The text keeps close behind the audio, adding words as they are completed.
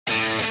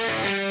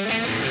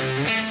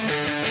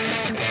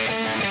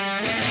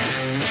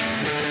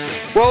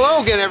Well,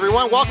 hello again,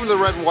 everyone. Welcome to the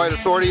Red and White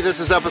Authority. This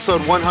is episode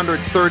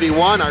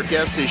 131. Our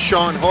guest is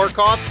Shawn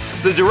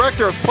Horcoff, the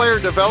Director of Player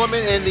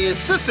Development and the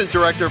Assistant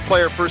Director of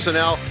Player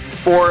Personnel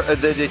for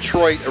the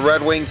Detroit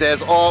Red Wings.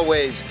 As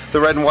always, the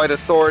Red and White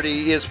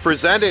Authority is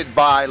presented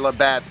by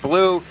Labatt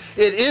Blue.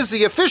 It is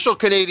the official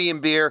Canadian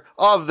beer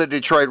of the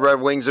Detroit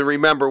Red Wings. And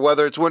remember,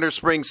 whether it's winter,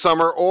 spring,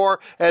 summer, or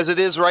as it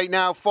is right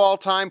now, fall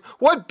time,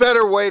 what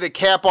better way to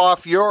cap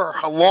off your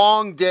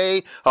long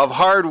day of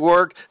hard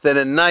work than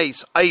a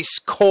nice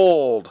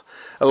ice-cold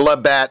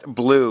Labatt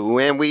Blue?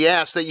 And we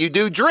ask that you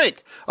do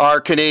drink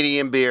our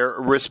Canadian beer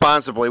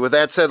responsibly. With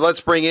that said,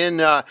 let's bring in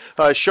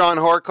Shawn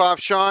Horcoff.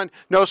 Shawn,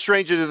 no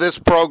stranger to this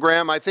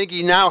program. I think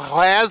he now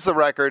has the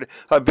record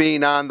of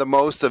being on the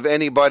most of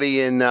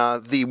anybody in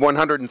the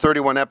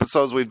 131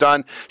 episodes we've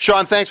done.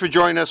 Shawn, thanks for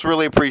joining us.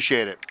 Really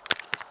appreciate it.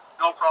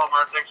 No problem,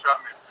 Mark. Thanks for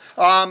having me.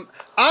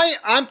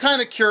 I'm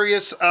kind of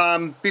curious,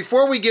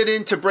 before we get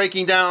into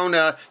breaking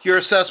down your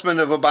assessment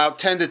of about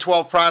 10 to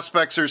 12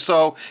 prospects or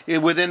so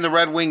within the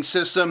Red Wing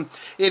system,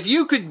 if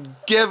you could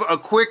give a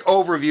quick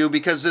overview,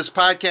 because this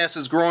podcast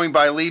is growing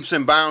by leaps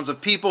and bounds, of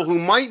people who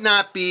might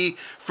not be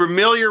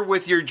familiar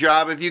with your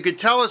job, if you could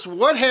tell us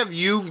what have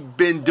you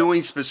been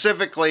doing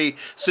specifically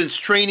since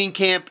training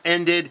camp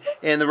ended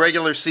and the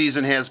regular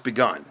season has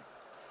begun?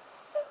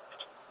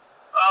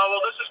 Well,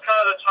 this is kind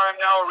of the time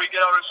now where we get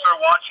out and start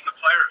watching the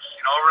players.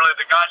 You know, really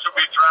the guys that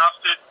we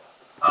drafted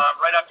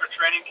right after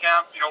training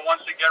camp, you know,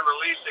 once they get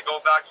released, they go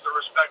back to their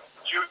respective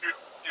junior,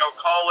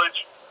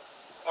 college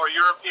or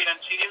European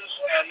teams.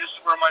 And this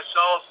is where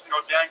myself,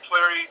 Dan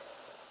Cleary,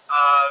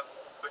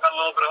 we've had a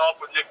little bit of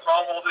help with Nick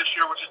Cromwell this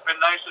year, which has been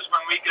nice, is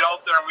when we get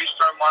out there and we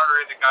start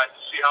monitoring the guys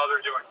to see how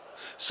they're doing.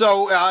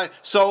 So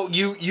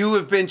you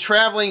have been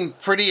traveling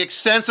pretty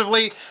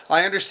extensively.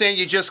 I understand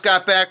you just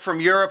got back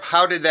from Europe.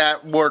 How did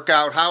that work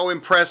out? How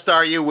impressed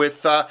are you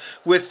with the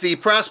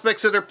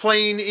prospects that are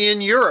playing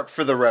in Europe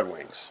for the Red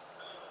Wings?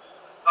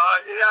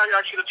 Yeah,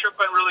 actually the trip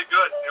went really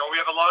good.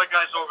 We have a lot of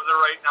guys over there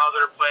right now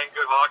that are playing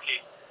good hockey.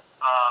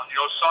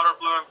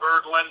 Soderblom and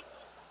Berglund,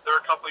 there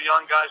are a couple of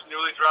young guys,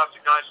 newly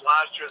drafted guys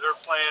last year. They're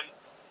playing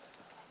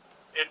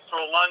in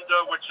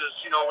Frölunda, which is,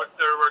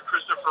 where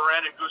Christopher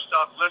Wren and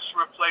Gustav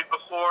Lister have played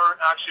before.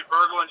 Actually,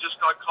 Berglund just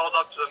got called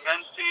up to the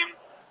men's team.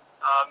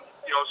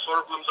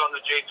 Soderblom's on the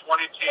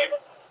J20 team.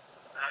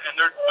 And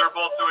they're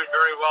both doing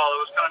very well. It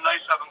was kind of nice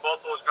having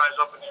both those guys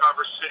up in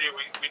Traverse City.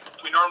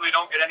 We normally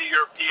don't get any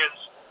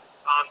Europeans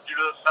due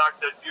to the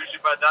fact that usually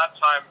by that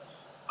time,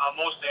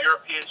 most of the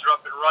Europeans are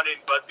up and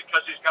running. But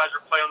because these guys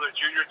are playing on their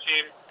junior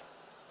team,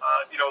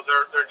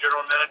 their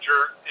general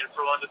manager in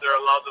Frölunda there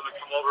allowed them to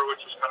come over, which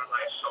was kind of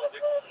nice. So,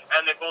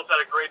 and they both had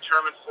a great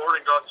term in Ford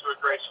and got to a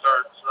great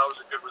start, so that was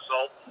a good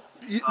result.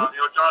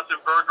 Jonathan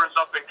Berggren's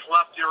up in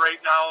Skellefteå right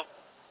now.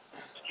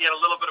 He had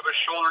a little bit of a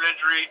shoulder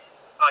injury.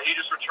 He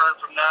just returned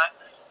from that.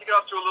 He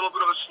got off to a little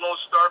bit of a slow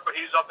start, but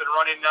he's up and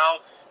running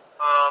now.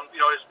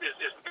 His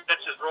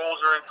minutes, his roles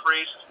are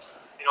increased.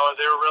 They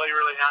were really,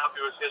 really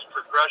happy with his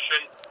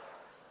progression.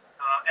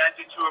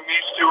 Antti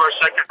Tuomisto, our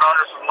second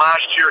rounder from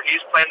last year,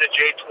 he's playing the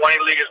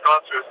J20 league, has gone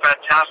through a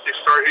fantastic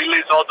start. He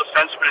leads all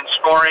defensemen in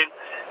scoring.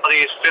 I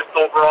think he's fifth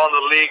overall in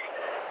the league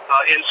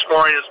in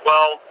scoring as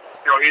well.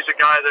 He's a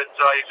guy that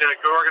he's in a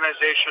good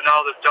organization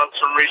now that's done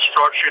some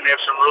restructuring. They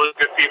have some really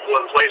good people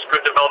in place,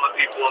 good development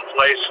people in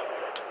place.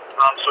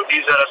 So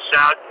he's at a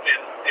SAT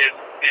in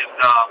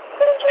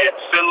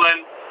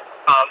Finland.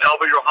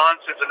 Elva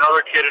Johansson's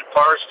another kid in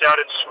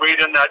Farstad in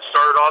Sweden that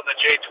started on the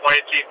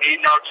J20 team. He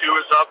now too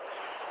is up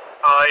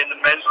in the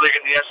men's league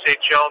in the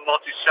SHL.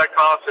 Multi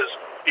Sekhoff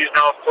he's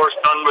now of course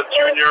done with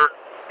junior.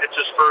 It's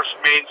his first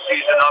main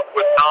season up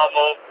with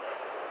Malmo.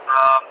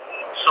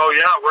 So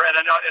yeah,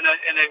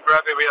 and then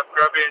Grebe, we have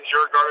Grebe and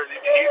Djurgården.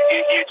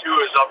 He too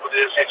is up with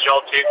the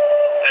SHL team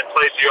and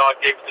plays the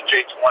odd game with the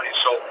J20.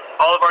 So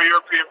all of our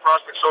European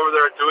prospects over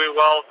there are doing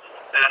well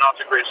and off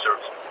to great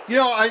starts.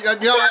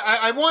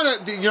 I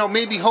want to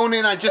maybe hone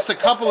in on just a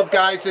couple of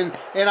guys, and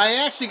I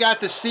actually got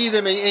to see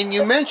them. And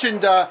you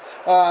mentioned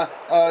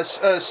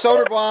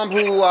Soderblom,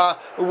 who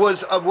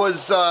was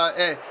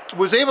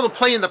able to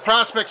play in the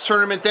prospects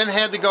tournament, then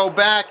had to go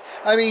back.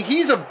 I mean,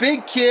 he's a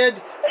big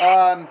kid.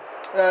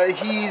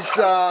 He's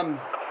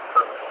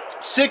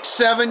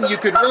 6'7". You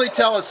could really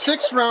tell a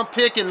 6th-round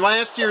pick in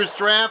last year's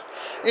draft.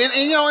 And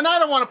I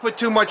don't want to put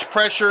too much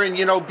pressure and,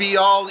 be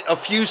all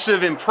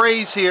effusive in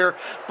praise here,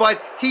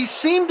 but he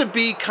seemed to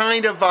be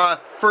kind of,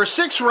 for a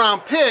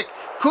 6th-round pick,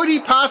 could he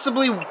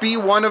possibly be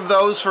one of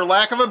those, for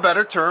lack of a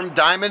better term,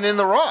 diamond in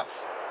the rough?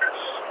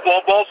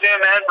 Well, both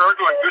him and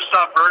Berglund.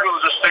 Gustav Berglund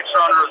was a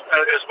 6th-rounder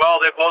as well.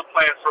 They both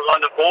play in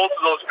Frölunda. Both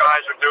of those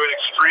guys are doing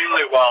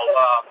extremely well.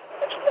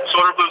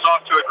 Soderblom's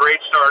off to a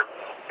great start.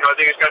 I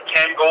think he's got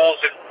 10 goals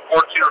in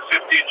 14 or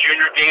 15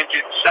 junior games.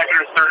 He's second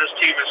or third his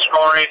team in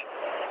scoring.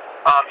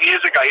 He's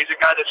a guy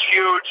that's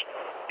huge.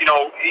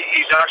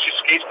 He's actually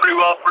skates pretty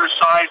well for his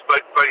size,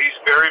 but he's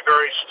very,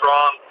 very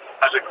strong,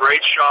 has a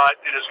great shot,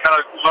 and is kind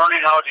of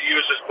learning how to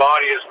use his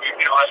body as we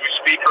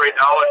speak right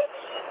now, and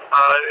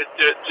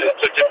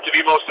to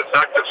be most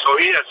effective. So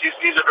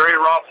he's a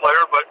very raw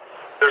player, but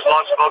There's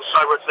lots of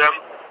upside with them,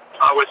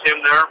 with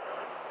him there.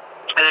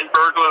 And then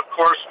Berglund, of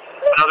course,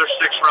 another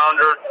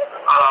 6-rounder,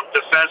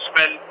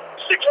 defenseman,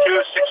 6'2",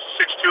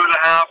 6'2 and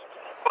a half,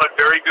 but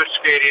very good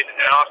skating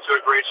and off to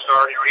a great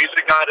start. He's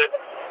a guy that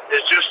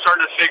is just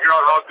starting to figure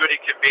out how good he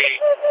can be.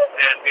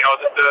 And,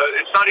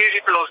 it's not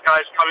easy for those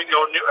guys coming,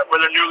 when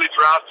they're newly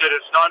drafted.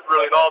 It's not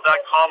really all that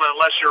common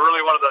unless you're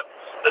really one of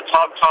the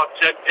top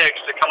 10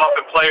 picks to come up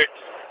and play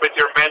with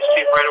your men's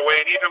team right away.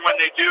 And even when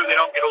they do, they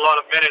don't get a lot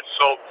of minutes.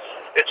 So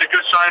it's a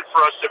good sign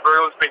for us that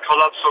Berglund's been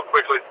called up so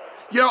quickly.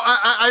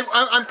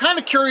 I'm kind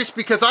of curious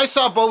because I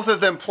saw both of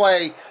them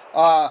play,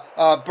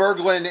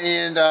 Berglund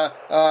and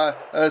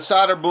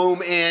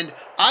Soderblom, and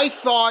I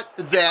thought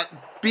that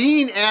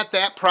being at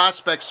that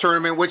prospects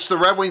tournament, which the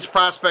Red Wings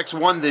prospects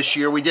won this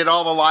year, we did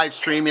all the live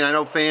streaming. I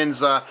know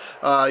fans,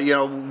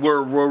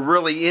 were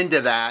really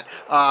into that,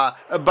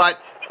 but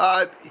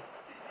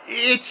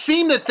it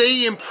seemed that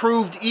they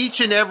improved each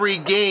and every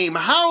game.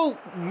 How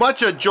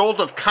much a jolt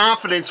of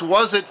confidence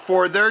was it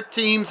for their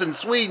teams in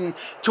Sweden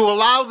to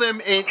allow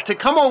them to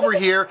come over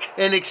here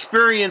and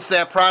experience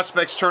that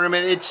prospects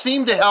tournament? It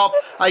seemed to help,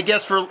 I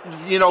guess, for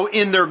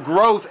in their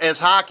growth as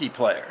hockey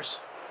players.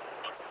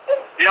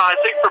 Yeah, I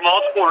think for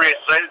multiple reasons.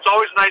 It's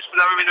always nice for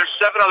them. I mean, there's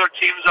 7 other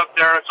teams up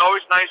there. It's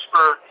always nice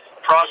for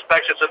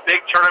prospects. It's a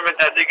big tournament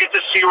that they get to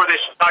see where they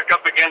stack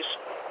up against,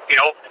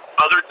 7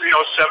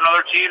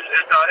 other teams,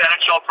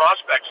 NHL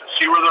prospects, and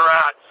see where they're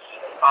at.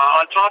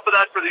 On top of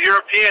that, for the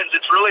Europeans,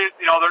 it's really,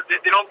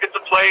 they don't get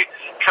to play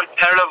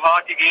competitive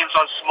hockey games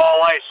on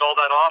small ice all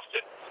that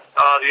often.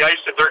 The ice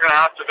that they're going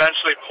to have to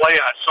eventually play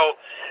at. So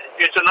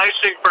it's a nice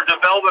thing for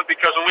development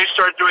because when we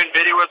start doing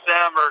video with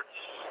them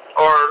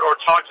or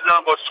talk to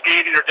them about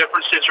skating or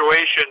different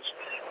situations,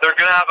 they're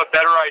going to have a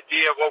better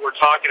idea of what we're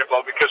talking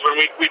about. Because when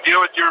we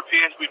deal with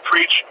Europeans, we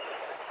preach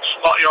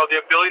small,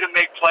 the ability to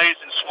make plays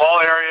in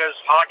small areas,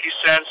 hockey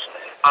sense,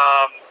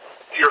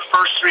 your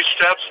first 3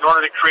 steps in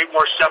order to create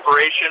more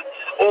separation.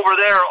 Over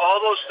there,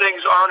 all those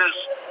things aren't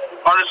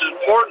as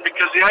important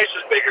because the ice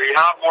is bigger. You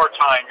have more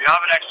time. You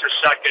have an extra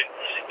second.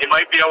 You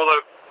might be able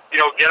to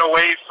get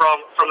away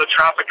from the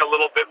traffic a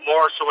little bit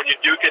more. So when you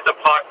do get the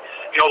puck,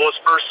 those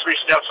first 3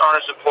 steps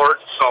aren't as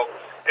important. So,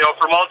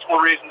 for multiple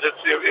reasons,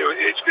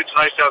 it's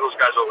nice to have those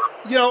guys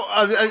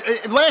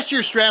over. Last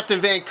year's draft in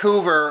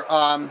Vancouver,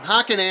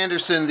 Håkan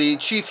Andersson, the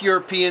chief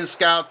European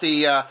scout,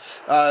 the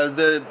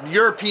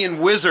European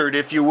wizard,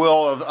 if you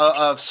will,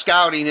 of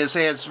scouting,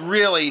 has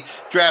really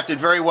drafted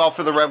very well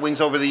for the Red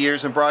Wings over the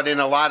years and brought in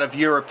a lot of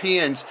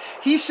Europeans.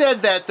 He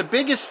said that the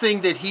biggest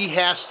thing that he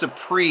has to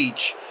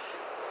preach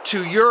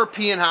to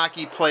European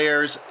hockey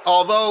players,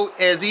 although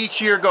as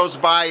each year goes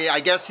by, I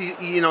guess he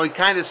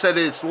kind of said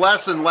it's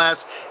less and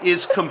less,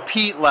 is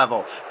compete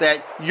level.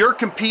 That your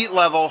compete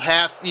level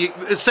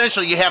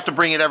essentially you have to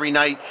bring it every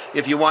night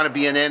if you want to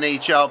be an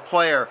NHL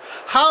player.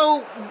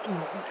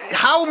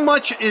 How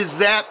much is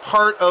that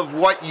part of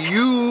what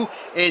you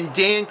and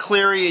Dan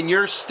Cleary and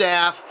your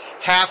staff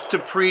have to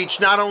preach,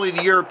 not only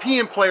to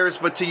European players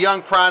but to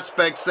young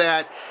prospects,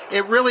 that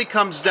it really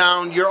comes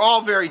down, you're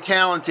all very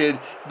talented,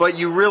 but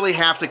you really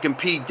have to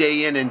compete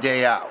day in and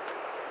day out?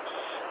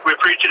 We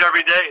preach it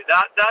every day.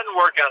 That and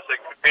work ethic.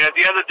 And at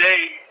the end of the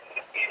day,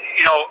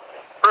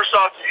 first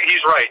off, he's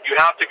right. You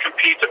have to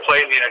compete to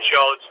play in the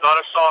NHL. It's not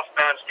a soft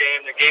man's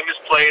game. The game is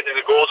played and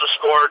the goals are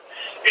scored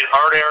in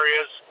hard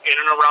areas, in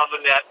and around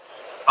the net.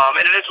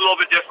 And it is a little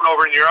bit different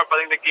over in Europe. I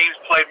think the game's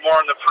played more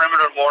on the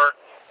perimeter more.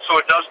 So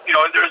it does,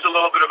 there's a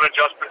little bit of an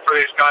adjustment for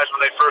these guys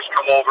when they first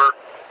come over.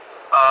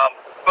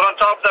 But on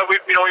top of that, we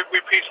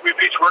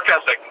preach work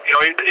ethic.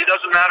 It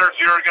doesn't matter if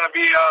you're going to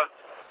be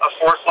a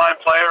 4th-line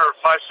player or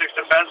 5-6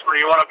 defenseman.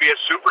 You want to be a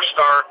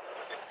superstar.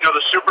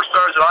 The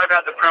superstars that I've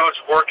had the privilege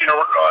of working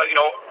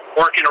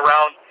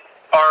around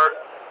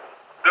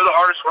they're the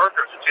hardest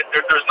workers.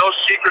 There's no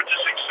secret to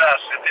success.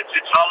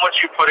 It's how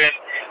much you put in.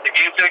 The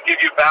game's going to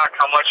give you back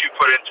how much you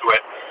put into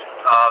it.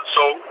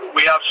 So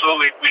we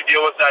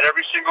deal with that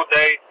every single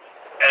day,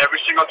 and every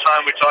single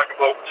time we talk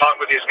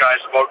with these guys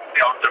about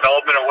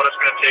development and what it's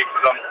going to take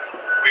for them.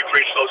 We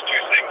preach those 2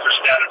 things. They're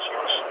standards for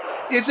us.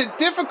 Is it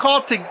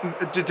difficult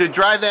to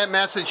drive that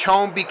message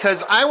home?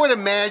 Because I would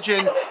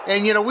imagine,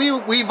 and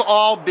we've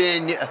all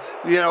been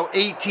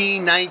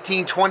 18,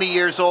 19, 20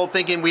 years old,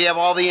 thinking we have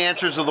all the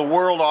answers of the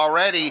world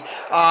already.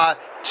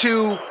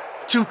 To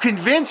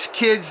convince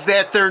kids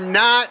that they're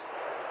not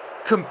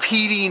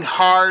competing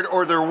hard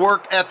or their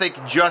work ethic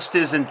just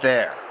isn't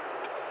there.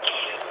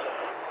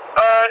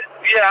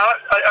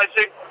 I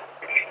think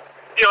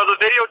the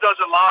video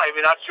doesn't lie. I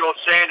mean, that's the old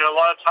saying, and a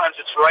lot of times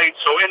it's right.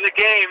 So in the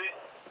game,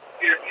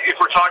 if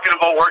we're talking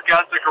about work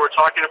ethic or we're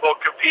talking about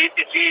compete,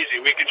 it's easy.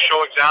 We can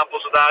show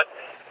examples of that,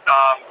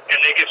 and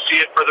they can see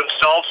it for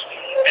themselves.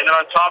 And then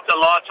on top of that,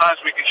 a lot of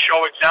times we can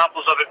show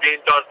examples of it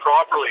being done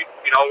properly.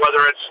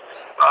 Whether it's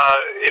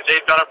if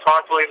they've done it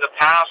properly in the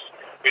past.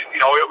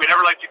 We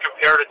never like to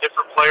compare to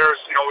different players.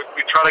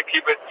 We try to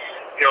keep it,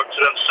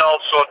 to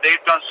themselves. So if they've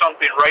done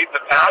something right in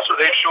the past,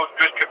 or they've shown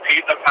good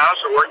compete in the past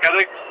or work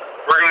ethic,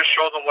 we're going to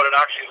show them what it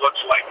actually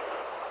looks like.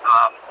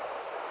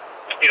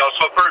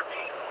 So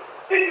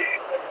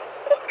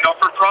you know,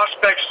 for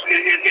prospects,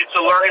 it's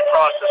a learning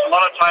process. A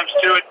lot of times,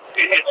 too,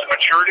 it's a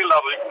maturity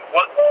level.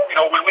 You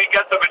know, when we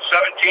get them at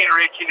 17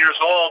 or 18 years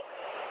old,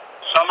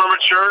 some are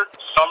mature,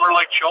 some are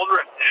like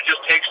children. It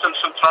just takes them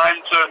some time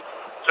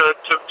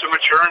to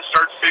mature and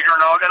start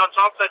figuring out. And on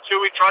top of that, too,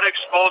 we try to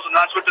expose them.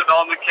 That's what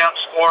development camps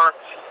for.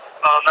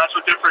 That's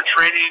what different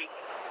training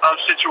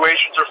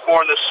situations are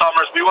for in the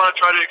summers. We want to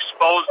try to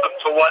expose them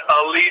to what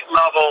elite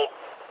level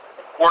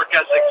work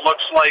ethic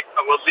looks like,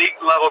 what elite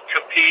level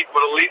compete,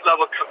 what elite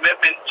level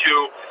commitment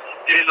to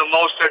getting the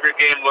most out of your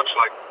game looks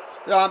like.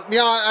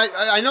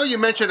 I know you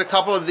mentioned a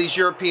couple of these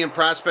European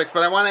prospects,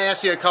 but I want to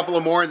ask you a couple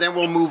of more, and then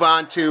we'll move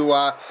on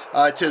to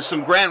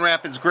some Grand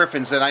Rapids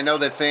Griffins that I know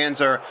that fans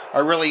are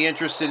really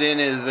interested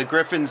in. The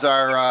Griffins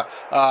are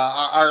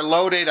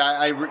loaded.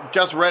 I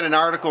just read an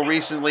article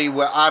recently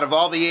out of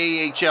all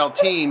the AHL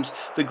teams,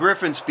 the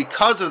Griffins,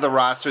 because of the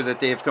roster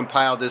that they've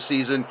compiled this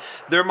season,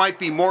 there might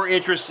be more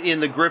interest in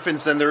the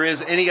Griffins than there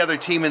is any other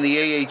team in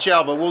the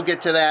AHL, but we'll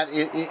get to that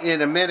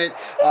in a minute.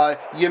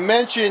 You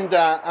mentioned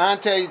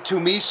Ante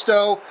Tumisto,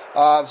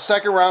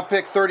 second-round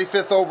pick,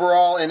 35th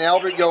overall, and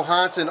Albert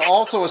Johansson,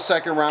 also a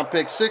second-round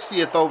pick,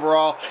 60th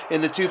overall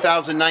in the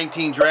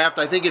 2019 draft.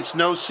 I think it's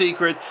no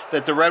secret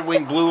that the Red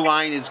Wing blue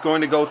line is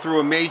going to go through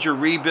a major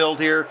rebuild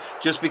here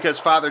just because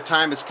Father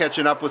Time is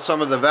catching up with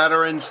some of the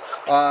veterans.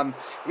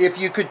 If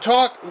you could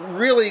talk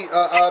really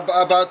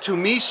about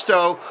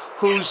Tumisto,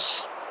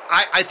 who's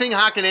I think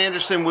Håkan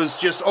Andersson was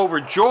just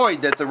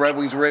overjoyed that the Red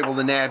Wings were able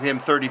to nab him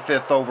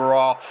 35th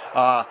overall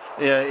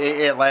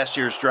at last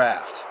year's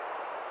draft.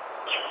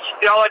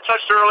 Yeah, well, I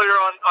touched earlier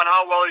on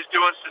how well he's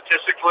doing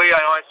statistically.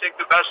 I think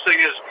the best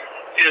thing is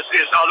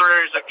other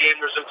areas of game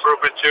there's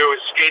improvement too.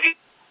 His skating.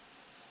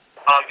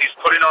 He's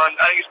putting on.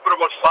 I think he's put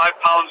about 5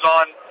 pounds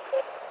on.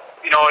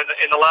 You know,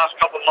 in the last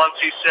couple of months,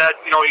 he said,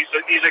 you know,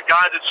 he's a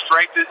guy that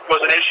strength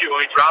was an issue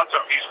when we drafted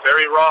him. He's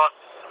very raw.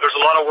 There's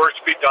a lot of work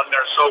to be done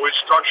there. So we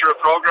structured a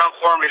program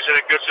for him. He's in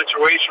a good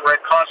situation. We're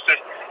in constant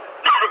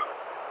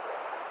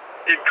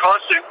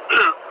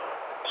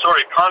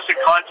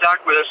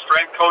contact with his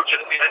strength coach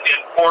in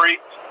Corey,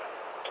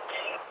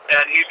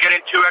 and he's getting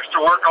 2 extra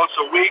workouts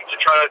a week to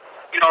try to,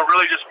 you know,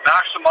 really just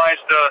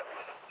maximize the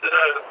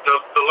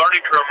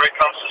learning curve when it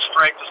comes to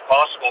strength as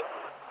possible.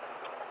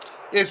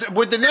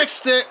 Would the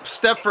next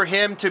step for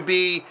him to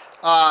be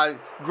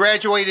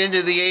graduate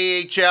into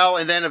the AHL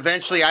and then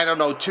eventually, I don't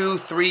know,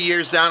 2-3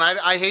 years down?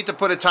 I hate to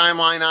put a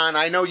timeline on.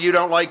 I know you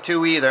don't like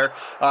to either.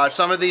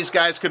 Some of these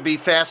guys could be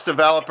fast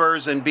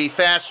developers and be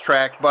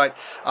fast-tracked, but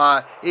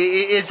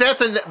is that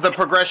the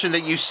progression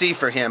that you see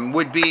for him?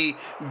 Would be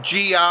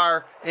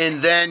GR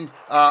and then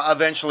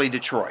eventually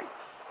Detroit?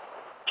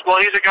 Well,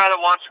 he's a guy that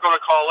wants to go to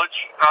college.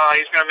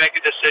 He's going to make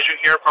a decision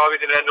here probably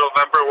at the end of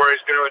November where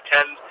he's going to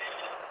attend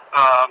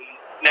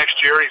next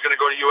year. He's going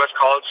to go to U.S.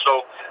 college,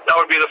 so that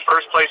would be the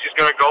first place he's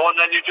going to go, and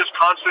then you just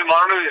constantly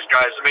monitor these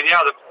guys. I mean, yeah,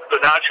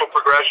 the natural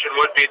progression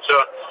would be to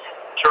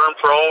turn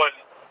pro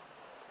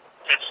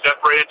and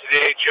step right into the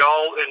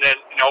AHL, and then,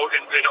 you know,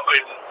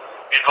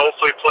 and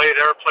hopefully play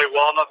there, play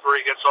well enough where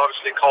he gets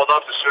obviously called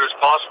up as soon as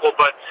possible.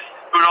 But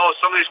who knows,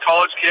 some of these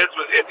college kids,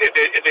 if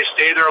they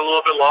stay there a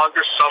little bit longer,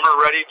 some are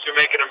ready to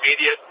make an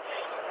immediate,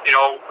 you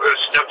know,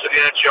 step to the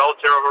NHL.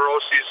 Tero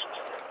Hiroshi's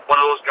one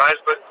of those guys,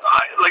 but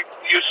like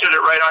you said it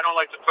right, I don't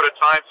like to put a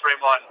time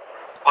frame on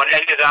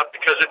any of that,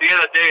 because at the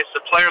end of the day, it's the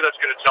player that's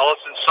going to tell us,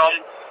 and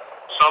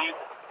some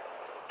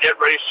get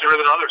ready sooner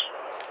than others.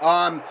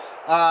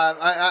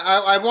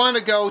 I want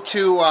to go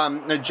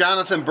to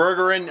Jonathan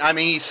Bergeron. I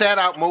mean, he sat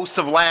out most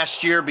of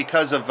last year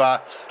because of,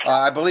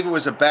 I believe it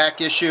was a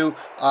back issue.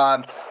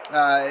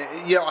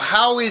 You know,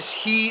 how is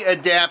he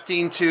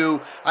adapting to?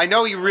 I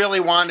know he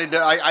really wanted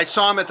to. I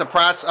saw him at the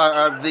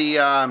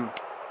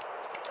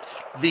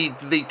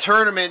the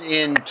tournament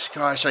in,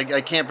 gosh,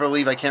 I can't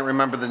believe I can't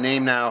remember the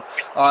name now.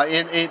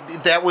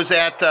 That was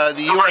at the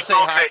USA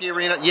Hockey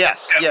Arena.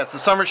 Yes, the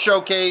Summer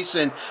Showcase,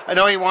 and I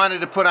know he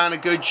wanted to put on a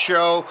good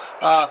show.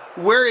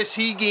 Where is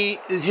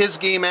his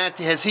game at?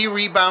 Has he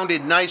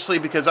rebounded nicely?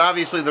 Because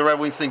obviously the Red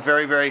Wings think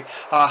very, very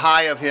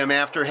high of him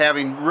after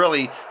having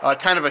really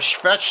kind of a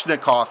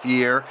Svechnikov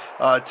year,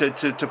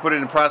 to put it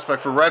in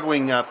prospect for Red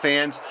Wing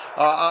fans,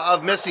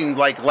 of missing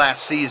like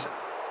last season.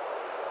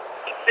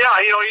 Yeah,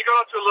 you know, you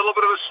got off to a little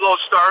bit of a slow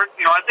start.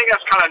 You know, I think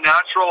that's kind of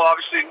natural,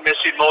 obviously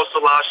missing most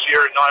of last year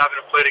and not having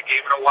to play the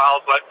game in a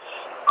while, but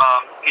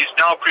he's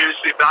now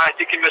previously back. I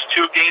think he missed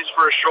 2 games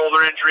for a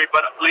shoulder injury,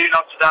 but leading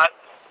up to that,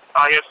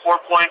 he had 4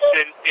 points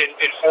in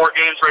 4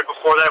 games right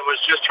before that. Was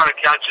just trying to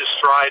catch his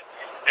stride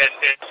and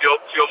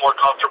feel more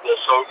comfortable.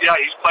 So, yeah,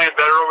 he's playing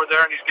better over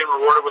there, and he's getting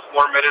rewarded with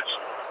more minutes.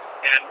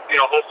 And,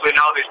 you know, hopefully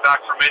now that he's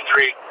back from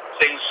injury,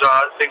 things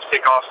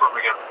take off for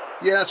him again.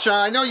 Yeah, Shawn,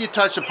 I know you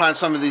touched upon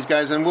some of these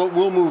guys, and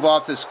we'll move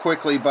off this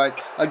quickly, but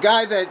a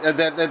guy that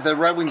the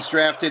Red Wings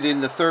drafted in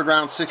the 3rd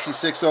round,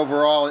 66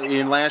 overall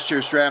in last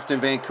year's draft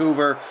in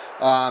Vancouver,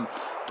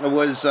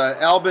 was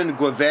Albin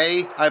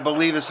Gueve, I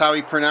believe is how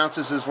he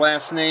pronounces his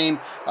last name.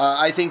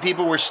 I think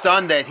people were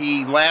stunned that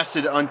he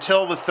lasted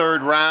until the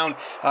third round.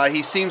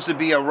 He seems to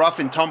be a rough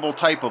and tumble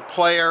type of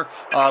player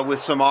with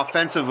some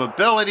offensive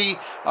ability.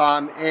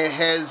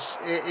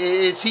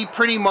 Is he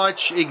pretty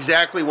much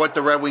exactly what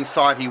the Red Wings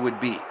thought he would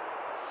be?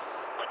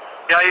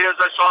 Yeah, he is.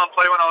 I saw him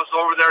play when I was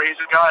over there. He's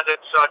a guy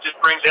that just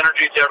brings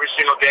energy to every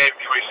single game.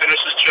 He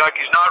finishes check.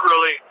 He's not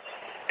really.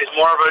 He's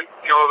more of a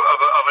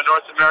of a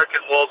North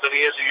American mold than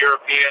he is a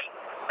European,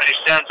 and he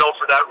stands out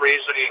for that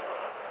reason.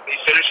 He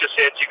finishes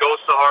hits. He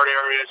goes to hard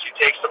areas. He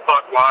takes the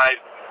puck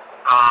wide.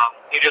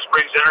 He just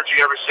brings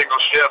energy every single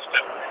shift,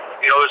 and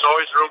there's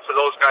always room for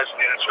those guys in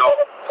the NHL.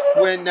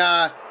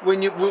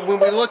 When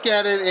we look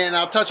at it, and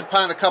I'll touch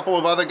upon a couple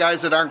of other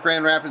guys that aren't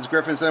Grand Rapids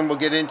Griffins, then we'll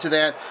get into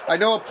that. I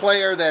know a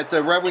player that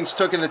the Red Wings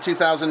took in the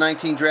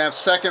 2019 draft,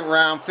 second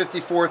round,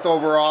 54th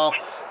overall.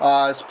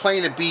 Is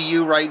playing at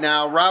BU right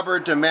now.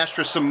 Robert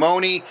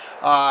Mastrosimone.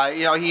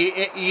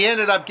 He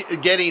ended up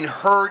getting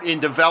hurt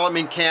in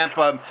development camp.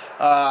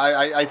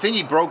 I think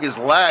he broke his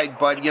leg,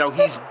 but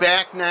he's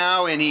back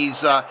now, and he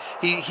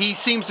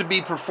seems to be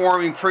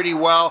performing pretty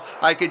well.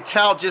 I could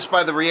tell just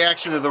by the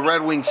reaction of the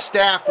Red Wings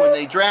staff when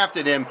they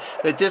drafted him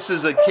that this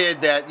is a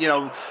kid that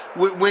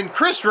when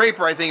Chris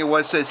Draper, I think it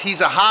was, says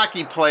he's a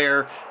hockey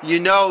player,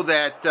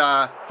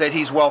 that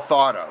he's well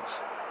thought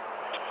of.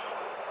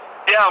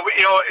 Yeah,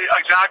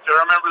 exactly.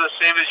 I remember the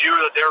same as you,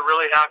 that they were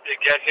really happy to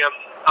get him.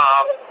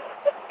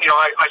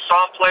 I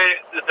saw him play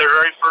the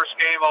very first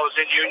game. I was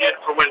in Union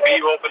for when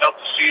BU opened up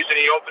the season.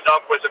 He opened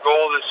up with a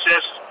goal and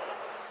assist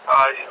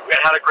and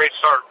had a great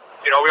start.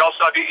 We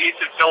also have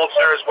Ethan Phillips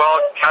there as well,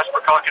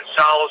 Kasper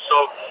Kakinsalo.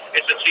 So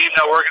it's a team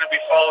that we're going to be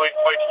following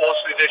quite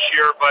closely this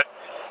year. But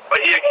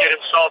he a kid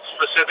himself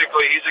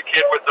specifically. He's a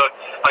kid with a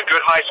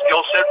good high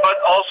skill set, but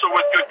also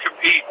with good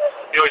compete.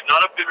 He's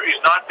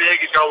not big.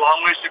 He's got a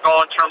long ways to go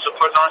in terms of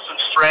putting on some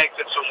strength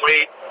and some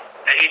weight,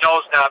 and he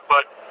knows that.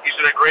 But he's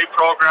in a great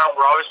program.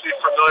 We're obviously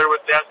familiar with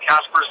them.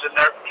 Kasper's in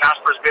there.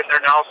 Kasper's been there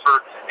now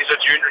he's a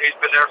junior. He's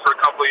been there for a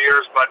couple of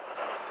years, but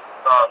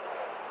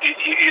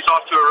he's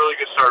off to a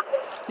really good start.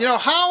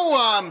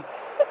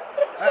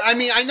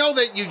 I know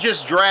that you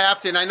just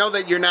draft, and I know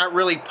that you're not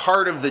really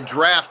part of the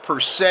draft per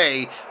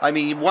se. I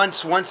mean,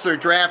 once they're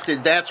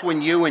drafted, that's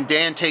when you and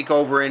Dan take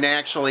over and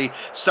actually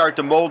start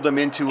to mold them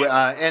into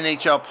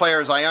NHL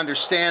players. I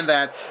understand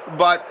that,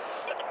 but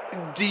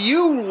do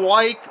you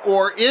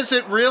or is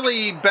it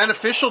really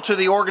beneficial to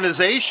the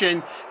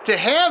organization to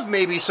have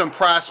maybe some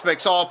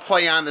prospects all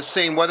play on the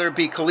same, whether it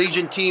be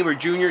collegiate team or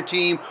junior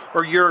team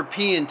or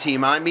European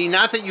team? I mean,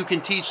 not that you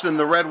can teach them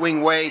the Red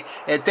Wing way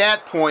at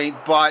that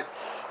point, but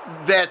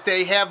that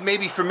they have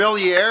maybe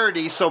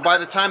familiarity, so by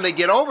the time they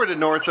get over to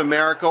North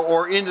America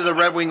or into the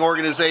Red Wing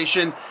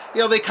organization,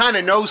 they kind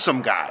of know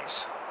some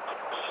guys.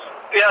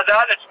 Yeah,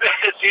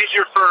 it's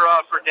easier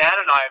for Dan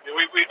and I. I mean,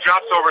 we've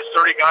drafted over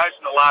 30 guys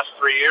in the last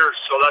 3 years,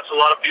 so that's a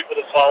lot of people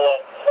to follow.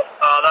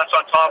 That's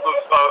on top of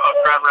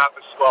Grand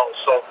Rapids as well.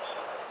 So,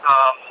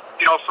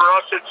 for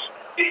us,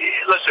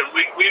 listen,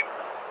 we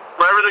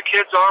wherever the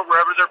kids are,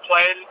 wherever they're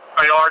playing,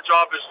 our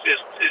job is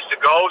to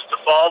go, is to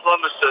follow them,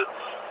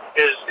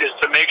 is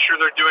to make sure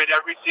they're doing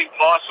everything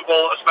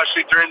possible,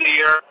 especially during the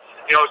year.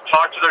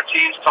 Talk to their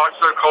teams, talk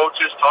to their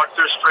coaches, talk to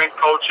their strength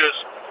coaches,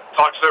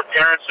 talk to their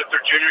parents if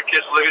they're junior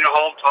kids living at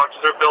home, talk to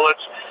their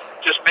billets.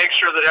 Just make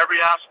sure that every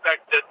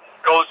aspect that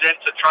goes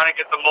into trying to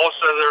get the most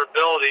out of their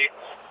ability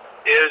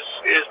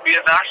is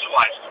being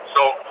maximized.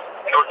 So,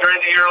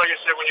 during the year, like I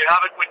said, when you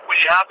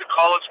have the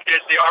college kids,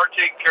 they are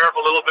taken care of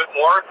a little bit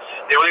more.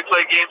 They only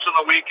play games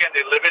on the weekend.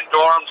 They live in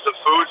dorms. The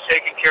food's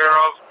taken care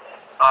of.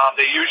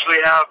 They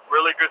usually have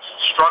really good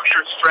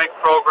structured strength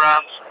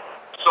programs,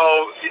 so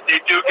they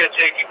do get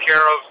taken care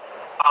of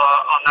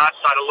on that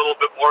side a little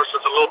bit more, so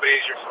it's a little bit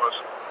easier for us.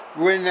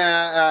 When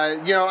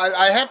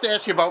I have to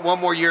ask you about one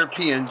more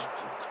European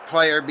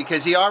player,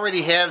 because he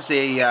already has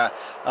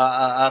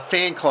a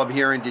fan club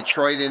here in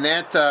Detroit, and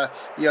that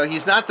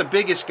he's not the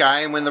biggest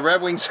guy. And when the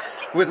Red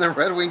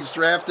Wings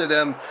drafted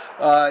him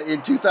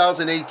in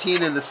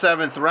 2018 in the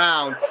 7th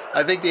round,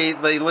 I think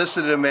they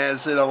listed him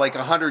as like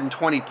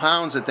 120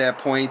 pounds at that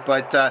point.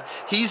 But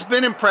he's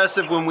been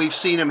impressive when we've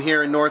seen him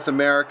here in North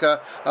America,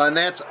 and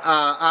that's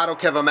Otto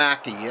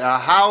Kevamaki.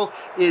 How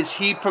is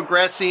he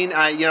progressing?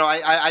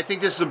 I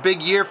think this is a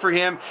big year for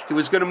him. He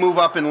was going to move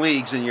up in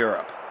leagues in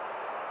Europe.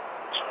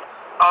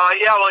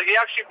 He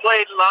actually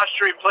played last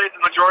year. He played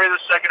the majority of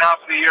the second half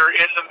of the year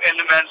in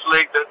the men's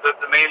league,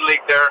 the main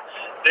league there.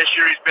 This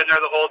year he's been there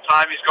the whole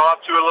time. He's gone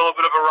off to a little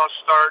bit of a rough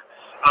start.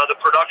 The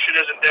production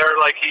isn't there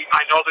like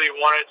I know that he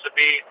wanted it to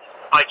be.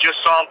 I just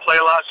saw him play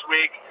last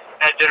week,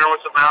 had dinner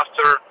with him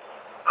after.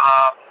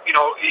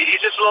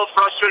 He's just a little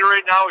frustrated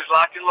right now. He's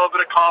lacking a little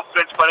bit of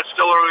confidence, but it's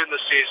still early in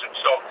the season.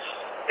 So,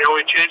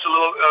 we changed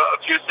a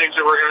few things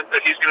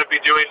that he's going to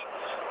be doing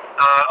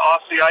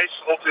off the ice.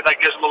 Hopefully that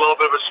gives him a little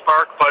bit of a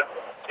spark. But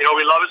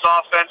we love his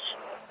offense,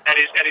 and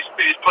he's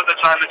putting the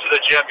time into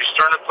the gym. He's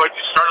starting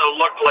to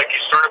look like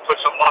he's starting to put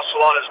some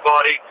muscle on his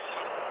body.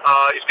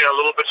 He's getting a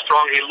little bit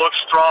stronger. He looks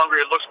stronger.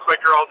 He looks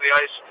quicker on the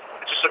ice.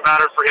 It's just a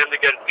matter for him to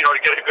get a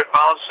good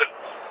bounce and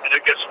to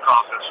get some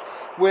confidence.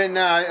 When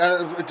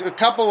a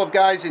couple of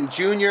guys in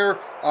junior,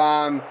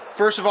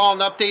 first of all, an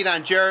update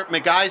on Jarrett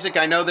McIsaac.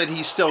 I know that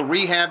he's still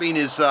rehabbing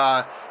his,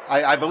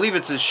 I believe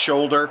it's his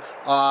shoulder,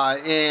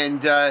 but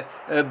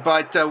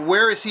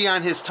where is he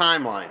on his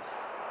timeline?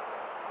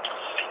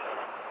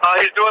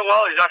 He's doing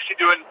well. He's actually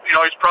doing,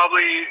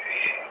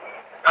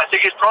 I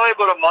think he's probably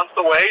about a month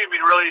away. I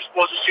mean, really, he's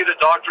supposed to see the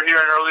doctor here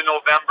in early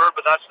November,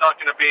 but that's not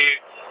going to be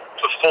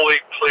to fully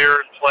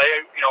clear and play.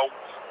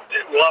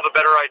 We'll have a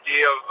better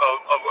idea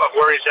of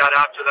where he's at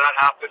after that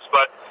happens.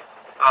 But,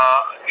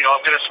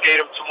 I'm going to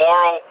skate him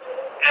tomorrow,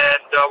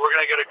 and we're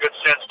going to get a good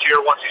sense here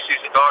once he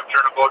sees the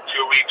doctor in about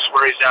 2 weeks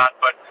where he's at.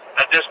 But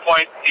at this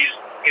point, he's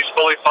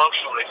fully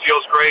functional. He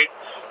feels great.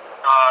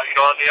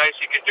 On the ice,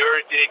 he can do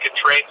everything. He can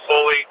train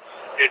fully.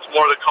 It's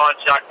more the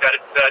contact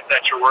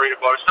that you're worried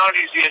about. It's not an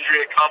easy injury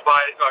to come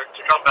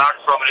back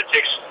from, and it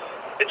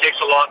takes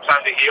a long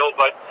time to heal.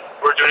 But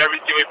we're doing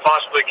everything we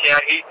possibly can.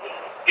 He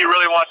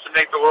really wants to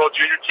make the World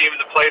Junior team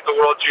and to play at the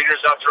World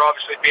Juniors after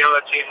obviously being on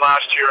that team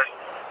last year. And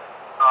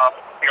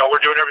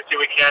we're doing everything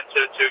we can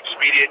to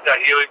expedite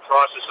that healing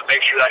process and make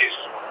sure that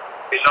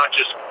he's not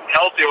just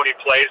healthy when he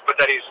plays, but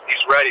that he's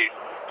ready.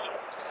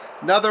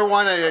 Another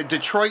one, a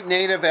Detroit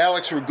native,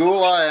 Alex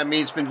Regula. I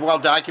mean, it's been well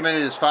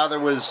documented. His father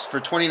was, for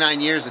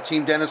 29 years, a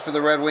team dentist for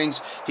the Red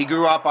Wings. He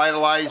grew up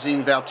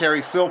idolizing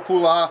Valtteri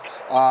Filppula,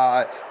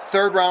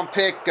 third-round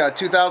pick,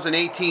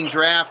 2018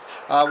 draft.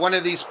 One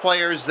of these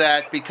players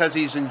that, because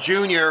he's in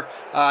junior,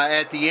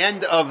 at the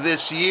end of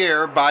this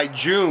year, by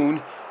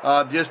June,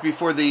 just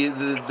before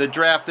the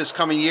draft this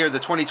coming year, the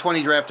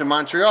 2020 draft in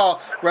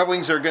Montreal, Red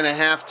Wings are going to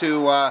have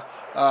to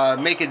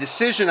make a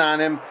decision on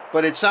him,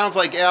 but it sounds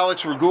like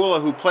Alex Regula,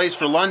 who plays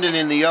for London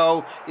in the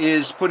O,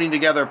 is putting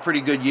together a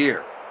pretty good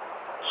year.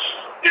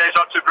 Yeah, he's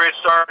up to a great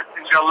start.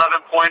 He's got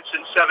 11 points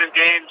in 7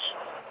 games,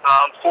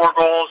 4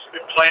 goals,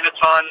 been playing a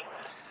ton.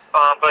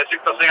 But I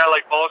think the thing I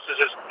like most is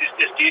his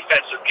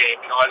defensive game.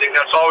 I think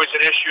that's always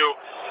an issue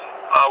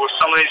with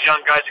some of these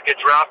young guys that get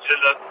drafted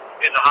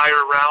in the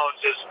higher rounds.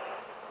 Is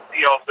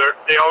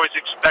they always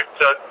expect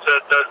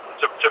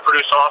to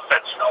produce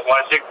offense. Well,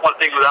 I think one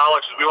thing with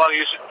Alex is we want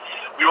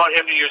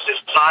him to use his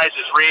size,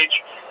 his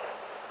reach,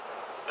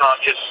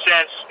 his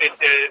sense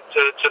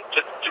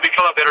to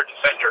become a better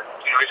defender.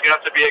 He's going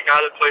to have to be a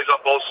guy that plays on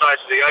both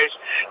sides of the ice.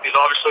 He's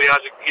obviously has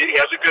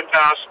a good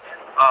pass,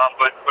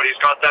 but he's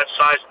got that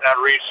size and that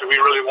reach. So we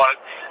really want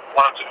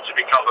him to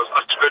become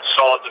a good,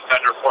 solid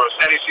defender for us.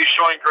 And he's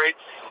showing great,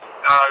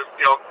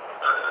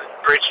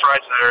 great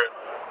strides in that area.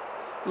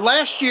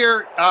 Last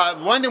year,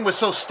 London was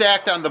so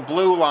stacked on the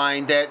blue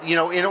line that,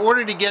 in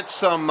order to get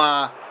some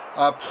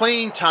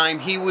playing time,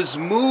 he was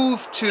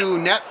moved to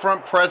net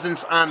front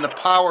presence on the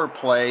power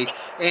play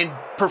and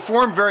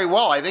performed very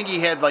well. I think he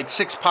had like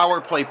 6 power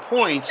play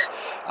points.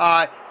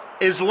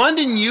 Is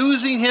London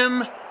using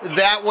him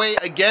that way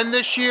again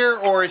this year,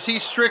 or is he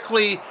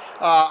strictly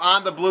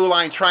on the blue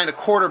line trying to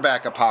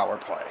quarterback a power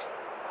play?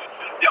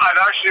 Yeah, I've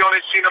actually only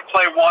seen him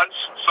play once,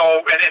 so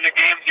in the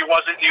game he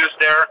wasn't used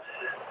there.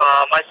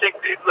 I think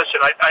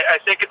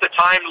at the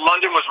time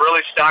London was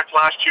really stacked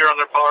last year on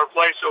their power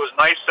play, so it was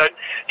nice that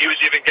he was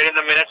even getting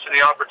the minutes and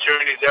the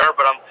opportunity there.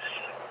 But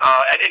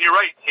and you're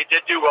right, he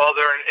did do well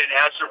there and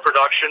had some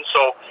production.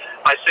 So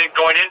I think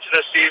going into the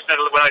season,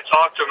 when I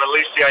talked to him, at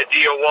least the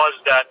idea was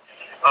that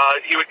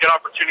he would get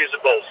opportunities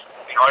at both.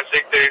 I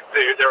think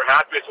they're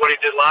happy with what he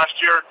did last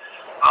year,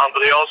 but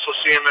they also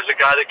see him as a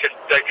guy that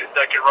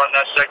can run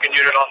that second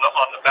unit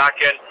on the back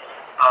end.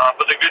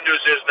 But the good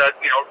news is that,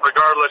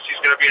 regardless, he's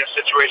going to be in a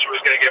situation where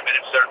he's going to get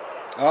minutes there.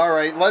 All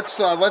right,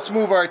 let's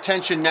move our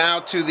attention now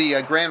to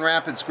the Grand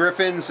Rapids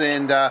Griffins,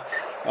 and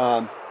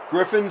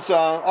Griffins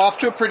off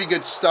to a pretty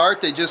good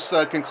start. They just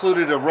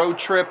concluded a road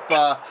trip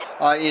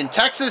in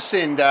Texas,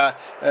 and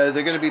they're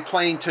going to be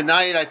playing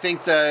tonight. I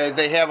think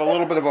they have a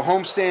little bit of a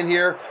homestand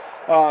here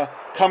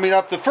coming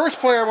up. The first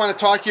player I want to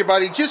talk to you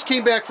about, he just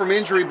came back from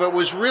injury, but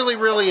was really,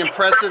 really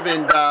impressive,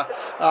 and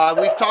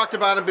we've talked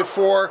about him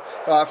before.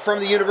 From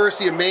the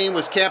University of Maine,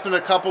 was captain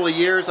a couple of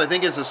years, I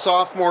think as a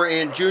sophomore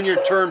and junior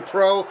turned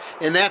pro,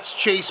 and that's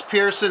Chase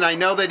Pearson. I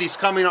know that he's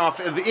coming off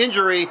of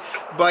injury,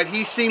 but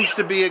he seems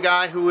to be a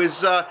guy who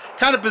has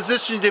kind of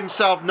positioned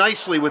himself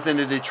nicely within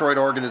the Detroit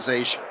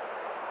organization.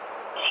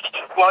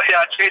 Well,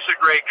 yeah, Chase is a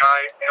great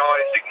guy.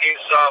 I think he's...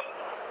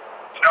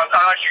 I'm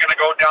actually going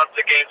to go down to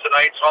the game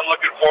tonight, so I'm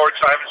looking forward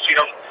because I haven't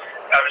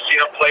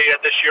seen him play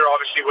yet this year,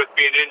 obviously with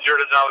being injured,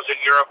 and I was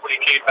in Europe when he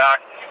came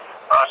back.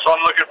 So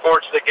I'm looking forward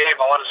to the game.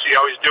 I want to see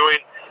how he's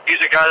doing. He's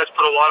a guy that's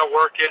put a lot of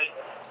work in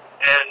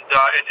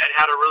and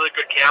had a really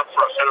good camp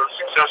for us. Had a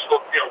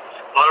successful,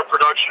 a lot of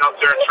production up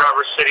there in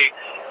Traverse City.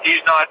 He's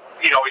not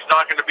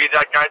going to be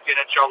that guy at the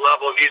NHL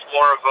level. He's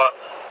more of a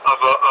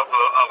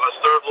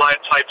third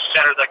line type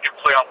center that can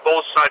play on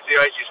both sides of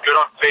the ice. He's good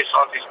on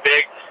faceoff. He's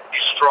big.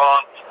 He's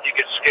strong. He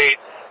can skate,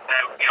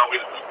 and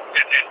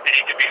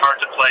he can be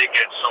hard to play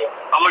against. So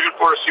I'm looking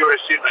forward to see what I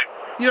see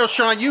tonight.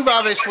 Sean, you've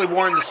obviously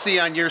worn the C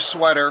on your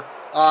sweater.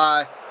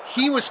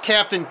 he was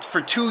captain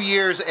for 2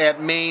 years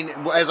at Maine,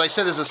 as I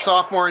said, as a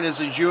sophomore and as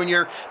a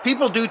junior.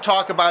 People do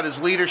talk about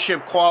his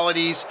leadership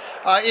qualities.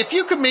 If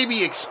you could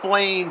maybe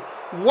explain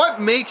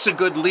what makes a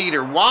good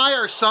leader? Why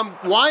are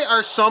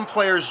some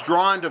players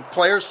drawn to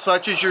players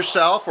such as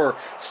yourself or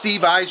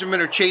Steve Yzerman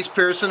or Chase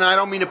Pearson? I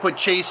don't mean to put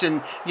Chase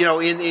in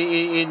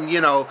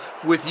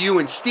with you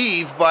and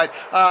Steve, but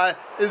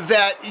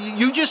that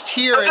you just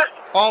hear it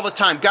all the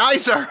time.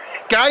 Guys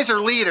are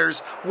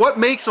leaders. What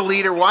makes a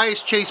leader? Why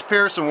is Chase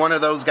Pearson one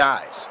of those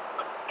guys?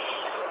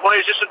 Well,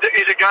 he's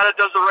a guy that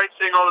does the right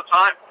thing all the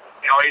time.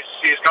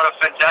 He's got a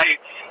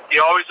fantastic. He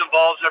always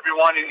involves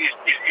everyone.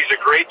 He's a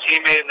great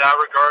teammate in that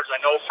regards.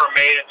 I know from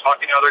Maine and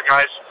talking to other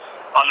guys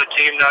on the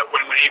team that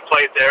when he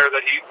played there,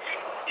 that he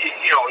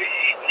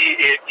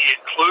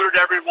included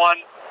everyone.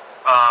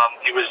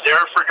 He was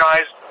there for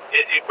guys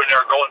when they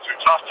were going through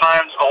tough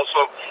times.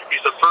 Also, he's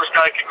the first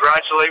guy to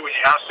congratulate when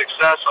you have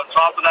success. On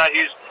top of that,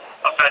 he's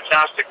a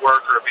fantastic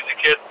worker. I mean, the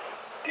kid.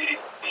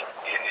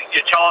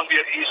 You tell him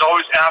he's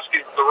always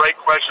asking the right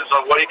questions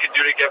on what he can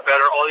do to get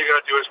better. All you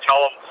got to do is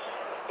tell him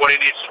what he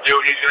needs to do,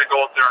 and he's going to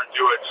go out there and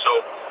do it.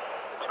 So,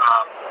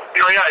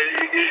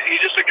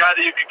 he's just a guy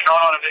that you can count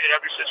on in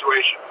every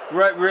situation.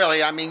 Right,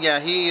 really. I mean, yeah,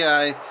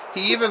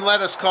 he even let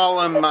us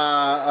call him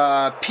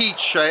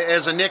Peach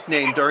as a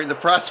nickname during the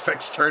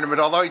Prospects tournament,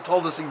 although he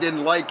told us he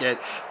didn't like it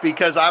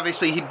because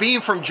obviously he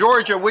being from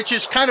Georgia, which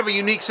is kind of a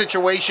unique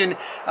situation.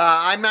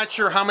 I'm not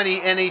sure how many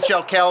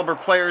NHL caliber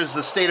players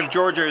the state of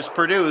Georgia has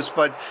produced,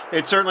 but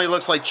it certainly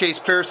looks like Chase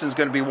Pearson is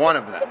going to be one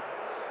of them.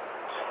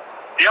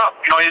 Yeah,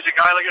 he's a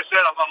guy, like I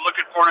said, I'm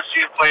looking forward to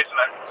seeing him play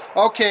tonight.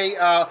 Okay,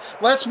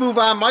 let's move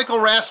on. Michael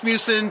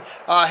Rasmussen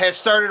has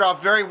started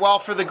off very well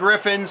for the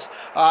Griffins.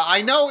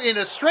 I know in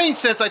a strange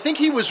sense, I think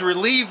he was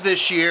relieved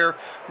this year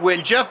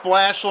when Jeff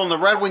Blashill and the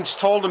Red Wings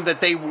told him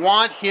that they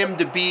want him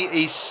to be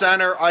a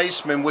center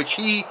iceman, which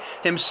he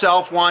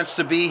himself wants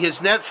to be.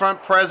 His net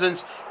front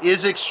presence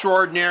is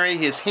extraordinary.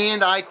 His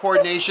hand-eye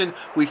coordination,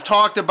 we've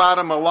talked about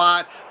him a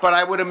lot, but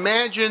I would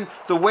imagine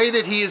the way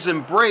that he is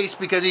embraced,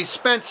 because he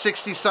spent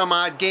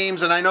 60-some-odd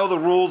games, and I know the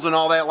rules and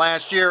all that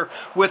last year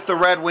with the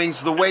Red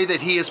Wings, the way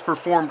that he has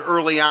performed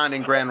early on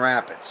in Grand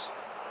Rapids.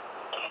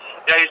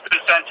 Yeah, he's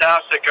been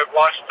fantastic. I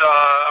watched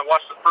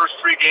the first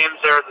 3 games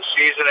there of the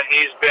season, and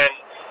he's been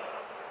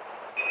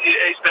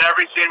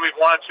everything we've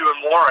wanted to and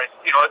more.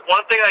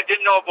 One thing I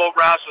didn't know about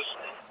Ras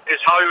is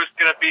how he was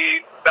going to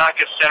be back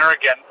at center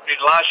again. I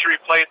mean, last year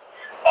he played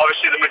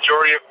obviously the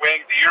majority of wing.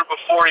 The year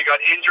before he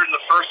got injured in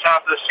the first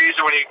half of the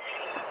season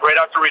right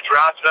after we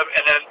drafted him,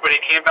 and then when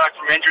he came back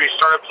from injury, he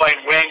started playing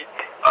wing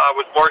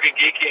with Morgan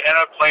Geekie and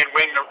ended up playing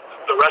wing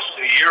the rest of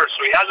the year. So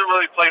he hasn't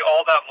really played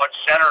all that much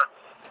center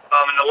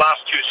in the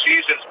last 2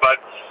 seasons, but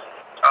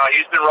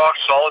he's been rock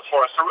solid for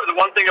us. The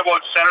one thing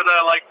about center that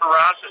I like for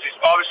Ras is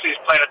he's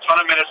playing a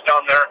ton of minutes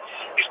down there.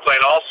 He's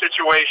playing all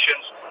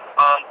situations,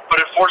 but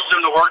it forces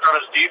him to work on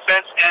his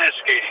defense and his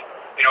skating.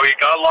 You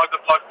got to log the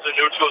puck to the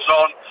neutral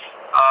zone.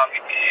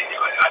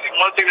 I think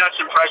one thing that's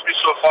impressed me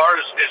so far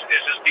is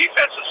his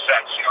defensive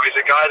sense. He's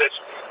a guy that's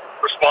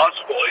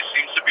responsible. He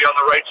seems to be on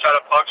the right side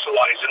of pucks a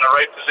lot. He's in the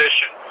right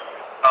position.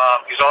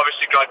 He's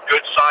obviously got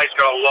good size,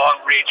 got a long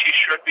reach. He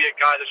should be a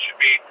guy that should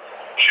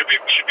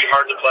be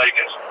hard to play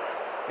against.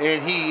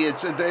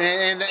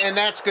 And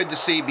that's good to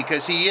see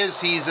because I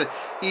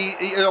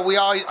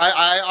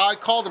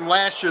called him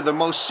last year the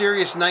most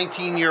serious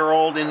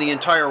 19-year-old in the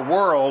entire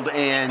world,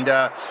 and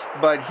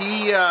but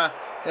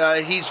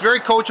he's very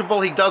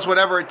coachable. He does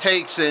whatever it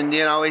takes, and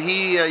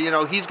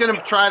he's going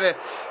to try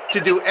to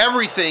do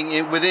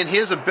everything within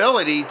his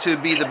ability to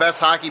be the best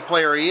hockey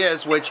player he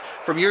is, which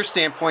from your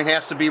standpoint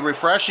has to be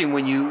refreshing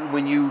when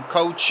you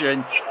coach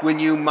and when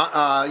you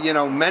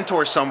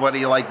mentor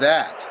somebody like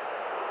that.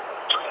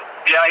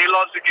 Yeah, he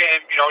loves the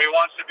game. He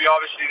wants to be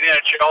obviously the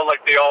NHL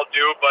like they all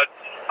do, but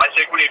I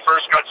think when he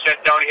first got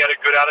sent down, he had a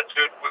good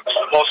attitude, which was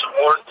the most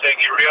important thing.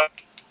 He realized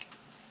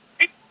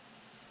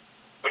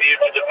we needed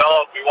to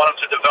develop. We want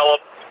him to develop.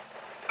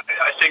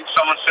 I think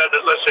someone said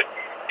that, listen,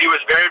 he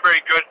was very,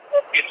 very good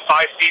in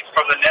 5 feet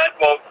from the net.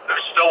 Well,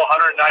 there's still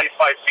 195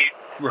 feet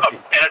of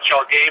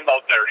NHL game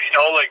out there, and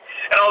all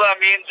that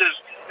means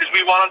is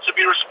we want him to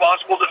be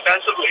responsible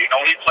defensively.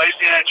 When he plays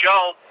the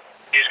NHL,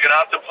 he's going to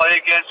have to play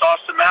against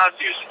Austin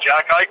Matthews and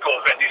Jack Eichel,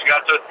 and he's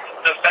got to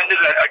defend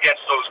it against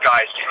those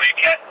guys. You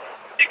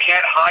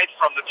can't hide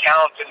from the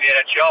talent in the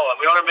NHL, and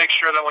we want to make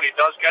sure that when he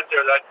does get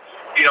there, that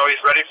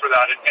he's ready for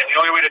that. And the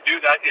only way to do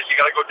that is you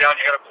got to go down,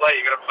 you got to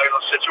play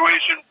those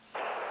situations.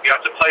 You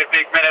have to play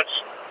big minutes,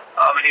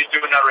 and he's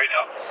doing that right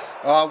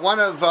now.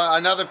 One of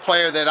another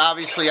player that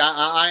obviously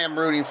I am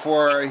rooting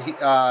for.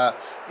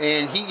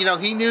 And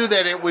he knew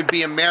that it would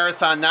be a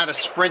marathon, not a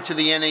sprint to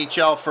the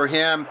NHL for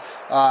him,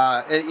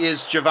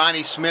 is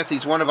Giovanni Smith.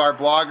 He's one of our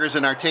bloggers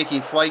in our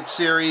Taking Flight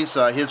series,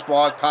 his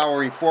blog,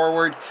 Powering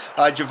Forward.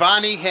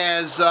 Giovanni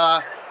has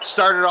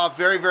started off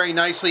very, very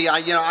nicely.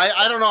 I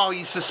don't know.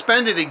 He's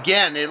suspended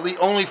again, at least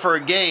only for a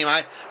game.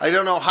 I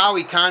don't know how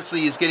he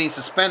constantly is getting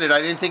suspended.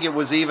 I didn't think it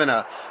was even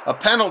a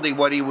penalty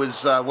what he was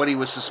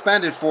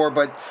suspended for.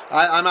 But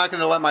I'm not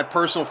going to let my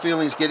personal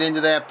feelings get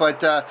into that.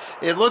 But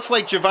it looks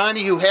like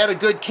Giovanni, who had a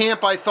good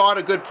camp, I thought,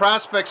 a good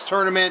prospects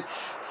tournament,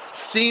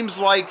 seems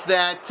like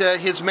that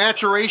his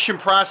maturation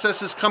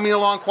process is coming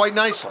along quite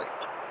nicely.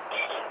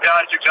 Yeah,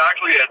 that's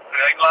exactly it.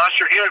 I think last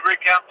year, he had a great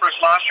camp for us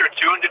last year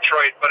too in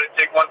Detroit, but I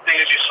think one thing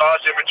is you saw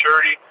his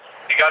immaturity.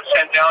 He got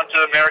sent down to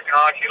the American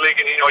Hockey League,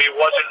 and he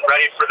wasn't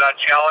ready for that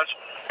challenge,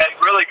 and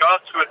really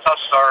got to a tough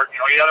start.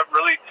 He had a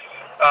really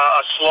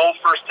a slow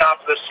first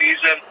half of the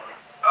season,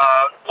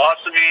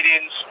 lots of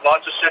meetings,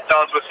 lots of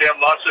sit-downs with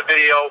him, lots of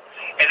video,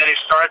 and then he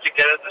started to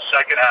get it in the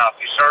second half.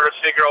 He started to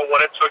figure out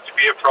what it took to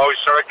be a pro. He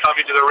started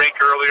coming to the rink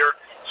earlier,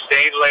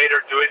 staying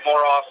later, doing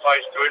more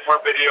off-ice, doing more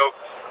video,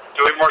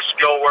 doing more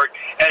skill work,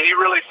 and he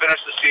really finished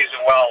the season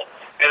well.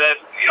 And then,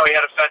 he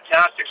had a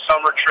fantastic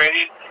summer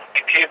training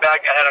and came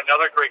back and had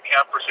another great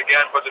camp for us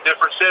again. But the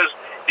difference is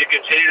he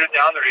continued it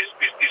down there. He's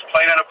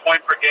playing at a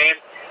point per game,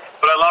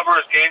 but I love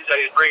where his game's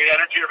at. He's bringing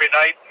energy every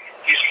night.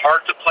 He's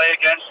hard to play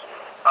against,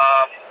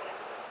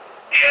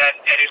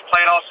 and he's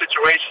playing all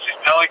situations. He's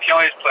penalty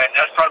killing. He's playing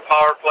net front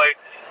power play.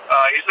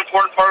 He's an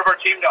important part of our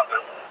team down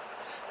there.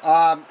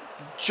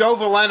 Joe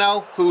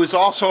Veleno, who is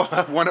also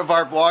one of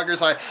our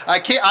bloggers.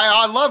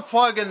 I love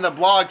plugging the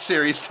blog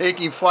series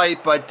Taking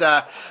Flight, but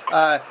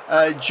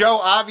Joe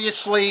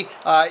obviously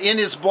in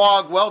his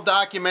blog well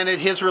documented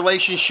his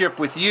relationship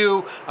with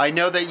you. I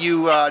know that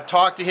you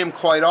talk to him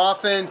quite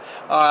often.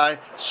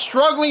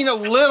 Struggling a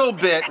little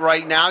bit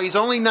right now. He's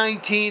only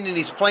 19 and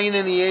he's playing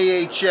in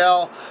the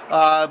AHL,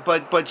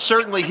 but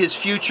certainly his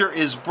future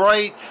is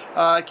bright.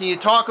 Can you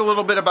talk a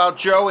little bit about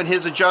Joe and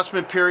his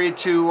adjustment period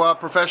to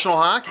professional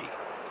hockey?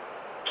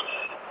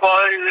 Well,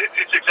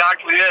 it's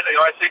exactly it.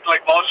 I think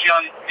like most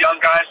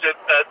young guys that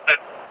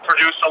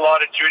produce a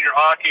lot in junior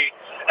hockey,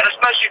 and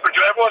especially for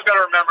Joe, everyone's got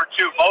to remember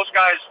too, most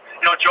guys,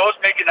 Joe's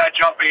making that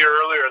jump a year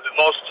earlier than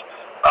most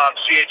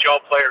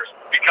CHL players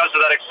because of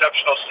that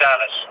exceptional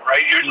status,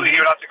 right? Usually he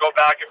would have to go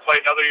back and play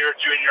another year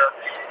junior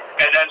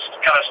and then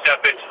kind of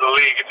step into the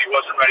league if he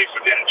wasn't ready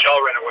for the NHL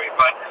right away.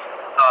 But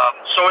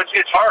so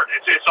it's hard.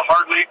 It's a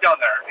hard league down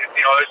there.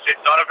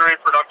 It's not a very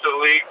productive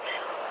league.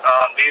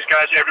 These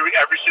guys,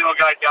 every single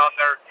guy down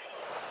there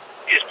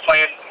is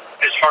playing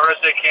as hard as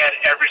they can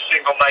every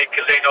single night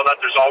because they know that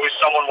there's always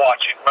someone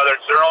watching, whether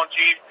it's their own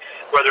team,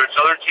 whether it's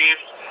other teams.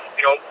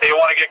 They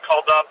want to get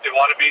called up. They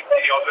want to be,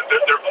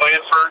 they're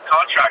playing for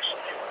contracts.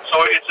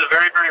 So it's a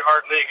very, very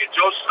hard league. And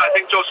I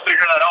think Joe's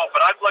figuring that out.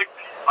 But I've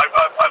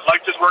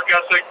liked his work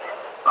ethic.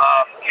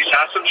 He's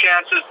had some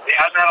chances. He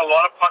hasn't had a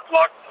lot of puck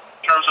luck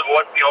in terms of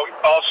what,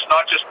 also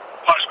not just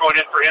pucks going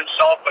in for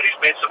himself, but he's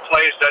made some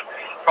plays that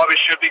probably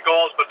should be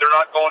goals, but they're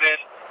not going in.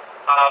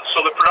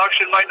 So the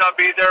production might not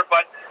be there,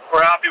 but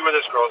we're happy with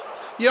his growth.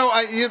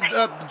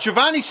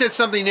 Giovanni said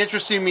something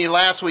interesting to me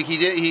last week. He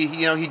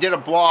did a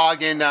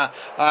blog, and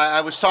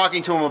I was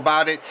talking to him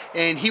about it.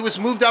 And he was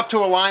moved up to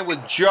a line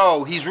with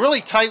Joe. He's really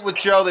tight with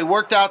Joe. They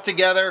worked out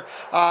together.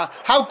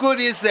 How good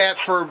is that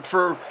for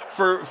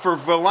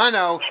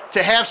Veleno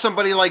to have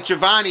somebody like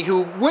Giovanni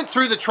who went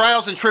through the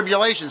trials and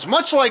tribulations,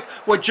 much like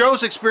what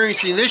Joe's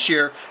experiencing this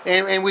year,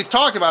 and we've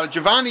talked about it.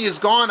 Giovanni has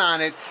gone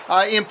on it.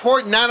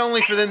 Important not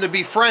only for them to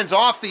be friends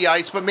off the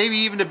ice, but maybe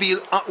even to be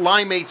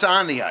line mates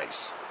on the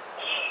ice.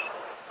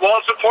 Well,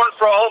 it's important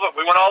for all of them.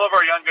 We want all of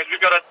our young guys. We've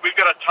got a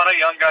ton of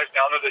young guys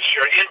down there this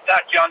year. In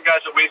fact, young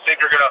guys that we think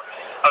are going to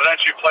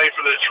eventually play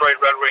for the Detroit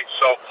Red Wings.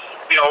 So,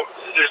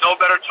 there's no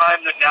better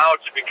time than now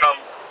to become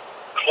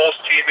close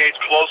teammates,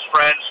 close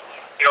friends.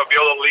 Be able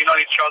to lean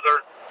on each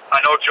other. I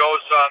know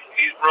Joe's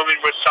he's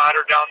rooming with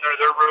Sider down there.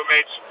 They're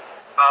roommates.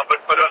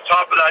 But on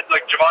top of that,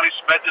 like Giovanni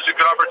Smith is a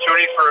good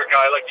opportunity for a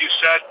guy, like you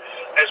said,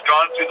 has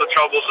gone through the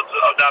troubles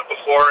of that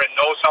before and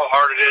knows how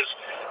hard it is.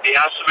 He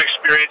has some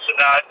experience in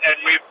that, and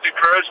we've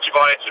encouraged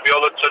Giovanni to be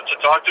able to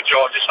talk to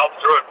Joe and just help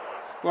through it.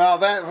 Well,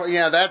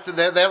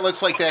 that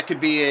looks like that could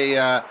be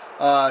a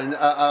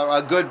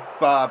good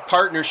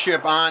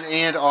partnership on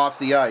and off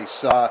the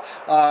ice. A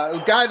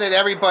guy that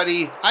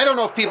everybody, I don't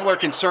know if people are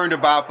concerned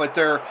about, but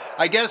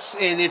I guess,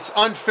 and it's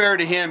unfair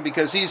to him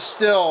because he's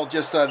still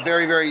just a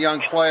very, very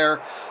young player.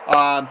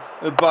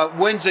 But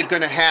when's it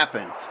going to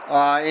happen?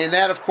 And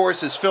that, of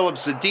course, is Filip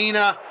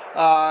Zadina.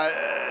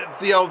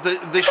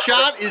 The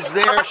shot is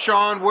there,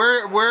 Shawn.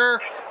 Where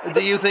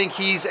do you think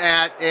he's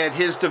at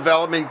his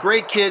development?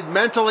 Great kid,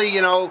 mentally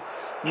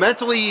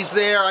he's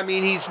there. I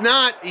mean, he's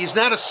not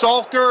a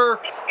sulker.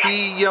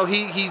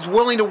 He's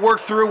willing to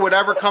work through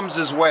whatever comes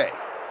his way.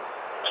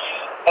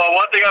 Well,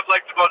 one thing I've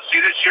liked about Z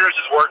this year is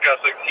his work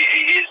ethic.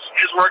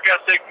 His work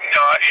ethic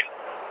in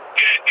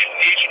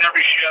each and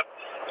every shift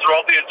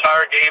throughout the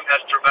entire game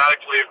has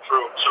dramatically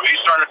improved. So he's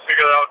starting to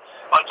figure that out.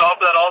 On top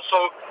of that,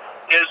 also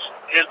his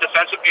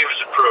defensive game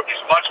has improved.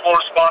 He's much more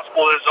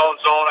responsible in his own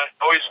zone. I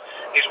know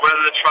he's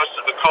winning the trust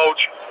of the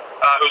coach,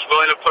 who's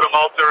willing to put him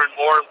out there in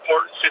more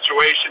important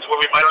situations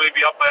when we might only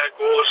be up by a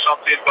goal or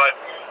something. But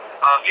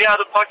Yeah,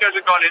 the puck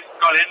hasn't gone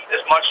in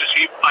as much as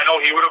I know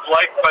he would have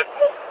liked, but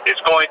it's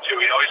going to.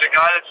 You know, he's a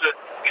guy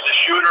he's a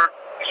shooter,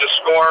 he's a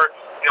scorer.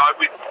 You know,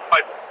 we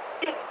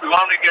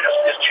want him to get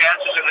his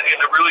chances in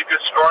the really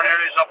good scoring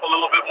areas up a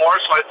little bit more.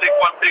 So I think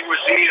one thing with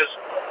Z is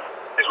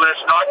when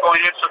it's not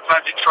going in,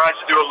 sometimes he tries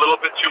to do a little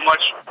bit too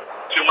much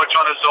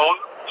on his own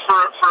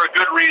for a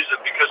good reason,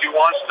 because he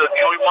wants to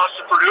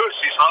produce.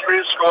 He's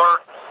hungry to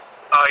score.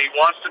 He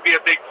wants to be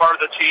a big part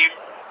of the team.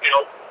 You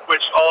know,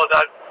 which all of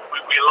that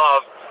we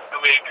love and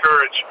we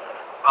encourage.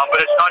 But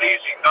it's not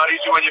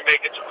easy when you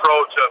make it to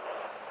pro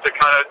to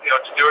kind of, you know,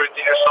 to do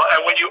everything yourself.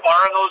 And when you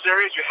are in those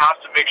areas, you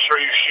have to make sure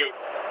you shoot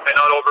and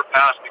not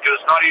overpass, because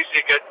it's not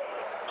easy to get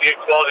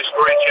quality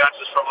scoring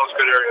chances from those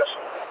good areas.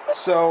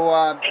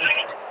 So,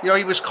 you know,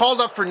 he was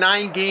called up for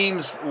 9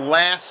 games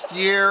last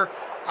year.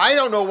 I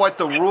don't know what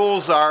the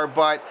rules are,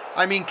 but,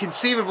 I mean,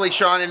 conceivably,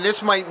 Shawn, and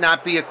this might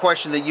not be a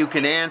question that you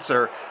can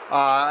answer,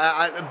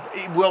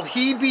 will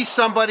he be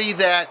somebody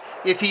that,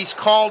 if he's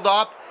called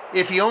up,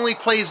 if he only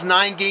plays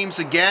 9 games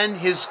again,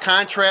 his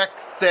contract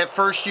that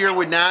first year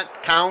would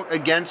not count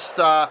against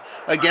the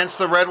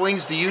Red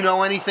Wings? Do you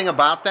know anything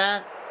about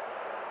that?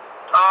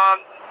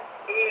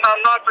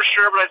 I'm not for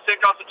sure, but I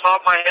think off the top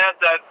of my head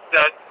that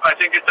I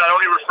think that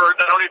only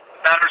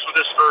matters with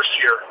his first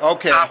year.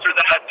 Okay. After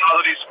that, now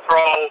that he's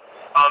pro,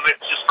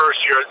 it's his first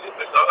year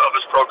of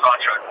his pro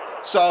contract.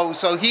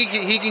 So he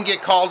can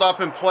get called up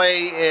and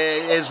play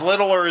as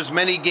little or as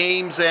many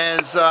games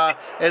as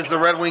the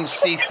Red Wings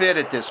see fit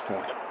at this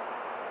point.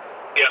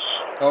 Yes.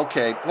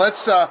 Okay,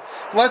 let's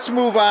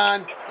move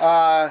on.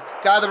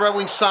 Guy the Red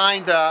Wings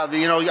signed.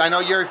 You know, I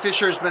know Jiri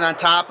Fischer has been on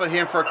top of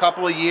him for a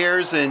couple of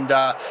years, and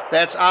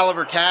that's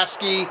Oliver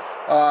Kasky.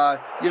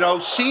 You know,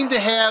 seemed to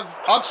have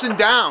ups and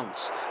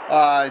downs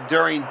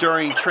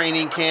during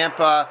training camp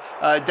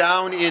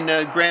down in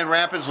Grand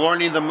Rapids,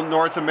 learning the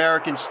North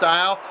American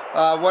style.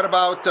 What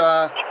about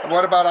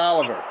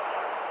Oliver?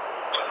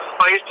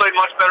 He's played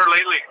much better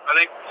lately. I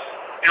think,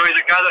 you know, he's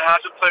a guy that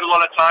hasn't played a lot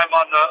of time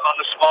on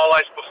the small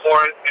ice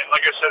before, and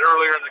like I said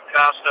earlier in the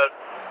cast, that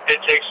it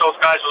takes those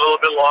guys a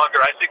little bit longer.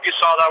 I think you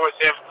saw that with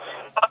him.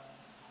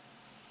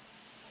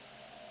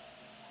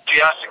 He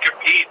has to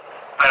compete.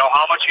 I know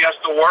how much he has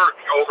to work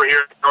over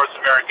here in North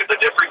America, the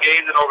different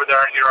games than over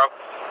there in Europe,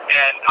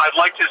 and I've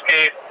liked his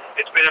game.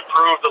 It's been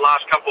improved the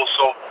last couple,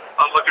 so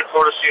I'm looking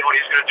forward to seeing what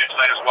he's going to do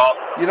tonight as well.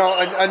 You know,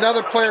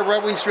 another player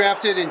Red Wings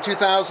drafted in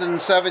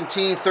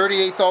 2017,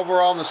 38th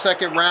overall in the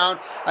second round.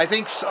 I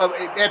think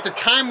at the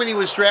time when he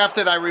was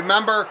drafted, I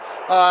remember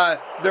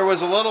there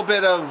was a little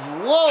bit of,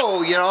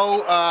 whoa, you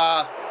know,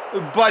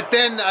 but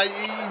then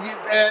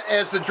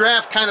as the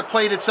draft kind of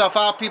played itself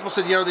out, people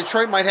said, you know,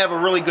 Detroit might have a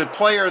really good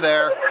player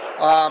there,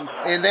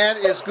 and that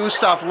is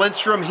Gustav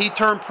Lindstrom. He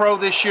turned pro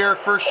this year,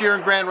 first year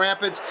in Grand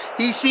Rapids.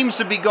 He seems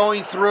to be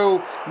going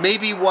through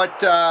maybe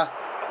what a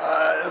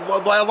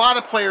lot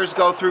of players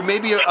go through,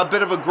 maybe a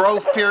bit of a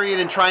growth period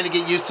in trying to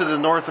get used to the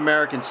North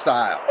American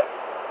style.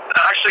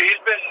 Actually,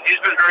 he's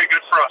been very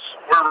good for us.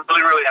 We're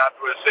really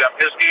happy with him.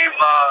 His game,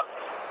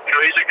 you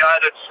know, he's a guy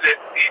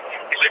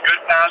he's a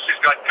good passer.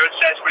 He's got good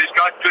sense, but he's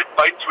got good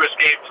bite to his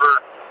game for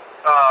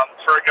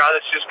a guy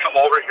that's just come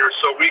over here.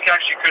 So we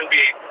actually couldn't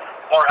be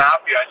more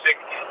happy. I think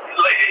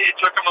it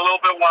took him a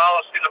little bit while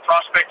in the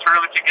prospect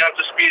tournament to get up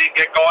to speed and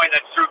get going,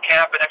 and through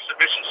camp and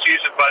exhibition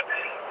season, but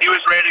he was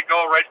ready to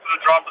go right from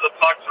the drop of the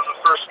puck from the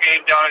first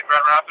game down in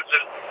Grand Rapids,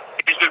 and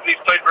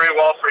he's played very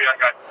well for a young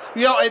guy.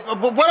 You know,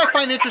 but what I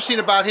find interesting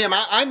about him,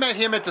 I met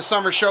him at the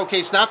summer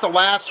showcase, not the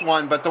last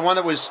one, but the one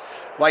that was,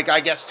 like, I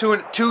guess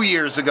 2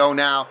 years ago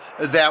now,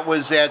 that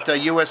was at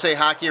USA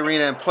Hockey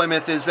Arena in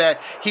Plymouth, is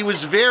that he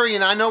was very,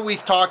 and I know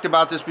we've talked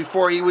about this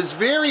before, he was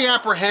very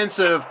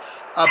apprehensive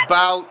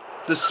about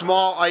the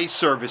small ice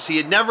service. He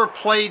had never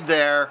played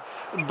there,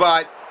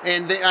 but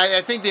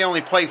I think they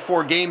only played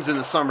 4 games in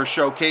the summer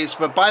showcase,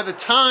 but by the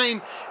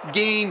time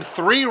Game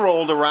 3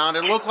 rolled around,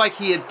 it looked like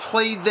he had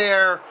played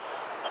there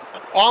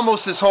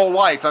almost his whole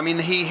life. I mean,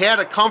 he had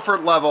a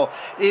comfort level.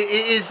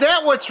 Is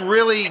that what's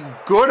really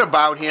good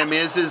about him,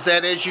 is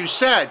that, as you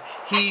said,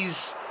 he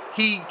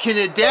can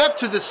adapt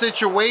to the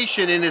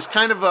situation and is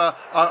kind of a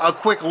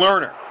quick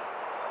learner?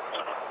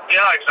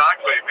 Yeah,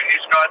 exactly. I mean,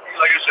 he's got,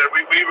 like I said, we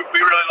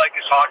really like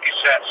his hockey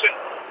sense, and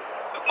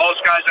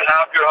most guys that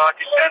have good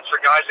hockey sense are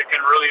guys that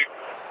can really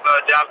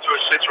adapt to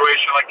a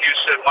situation, like you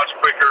said, much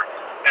quicker,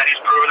 and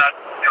he's proven that,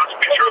 you know, to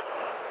be true.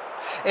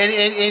 And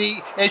he,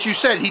 as you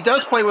said, he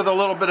does play with a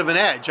little bit of an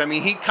edge. I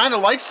mean, he kind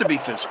of likes to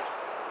be physical.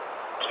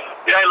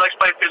 Yeah, he likes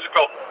playing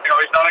physical. You know,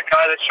 he's not a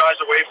guy that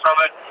shies away from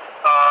it,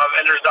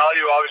 and there's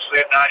value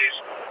obviously in that.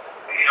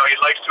 You know,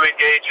 he likes to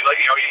engage.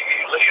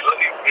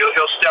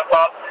 He'll step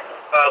up,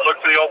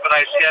 look for the open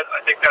ice hit.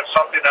 I think that's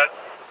something that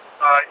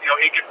you know,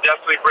 he can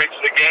definitely bring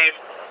to the game.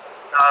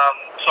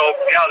 So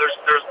yeah, there's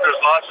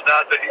lots of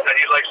that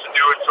he likes to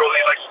do, and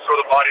he likes to throw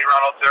the body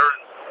around out there,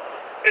 and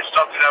it's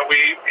something that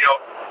we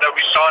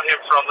saw in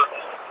him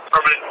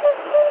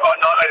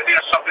I think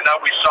that's something that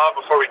we saw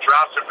before we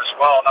drafted him as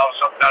well, and that was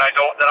something that I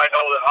know that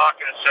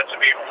Hawkins said to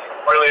me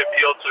really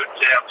appealed to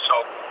him. So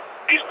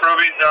he's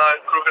proven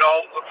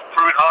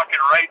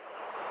Hawken right,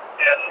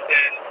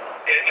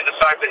 and the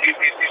fact that he's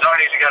not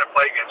an easy guy to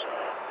play against.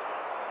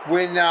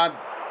 When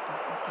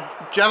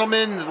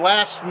gentlemen, the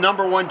last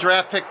 #1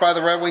 draft pick by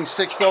the Red Wings,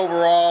 6th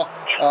overall,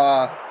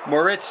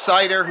 Moritz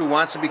Seider, who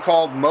wants to be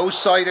called Mo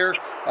Seider,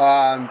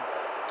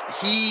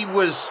 he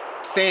was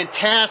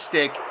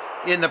fantastic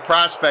in the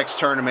prospects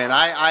tournament.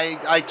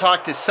 I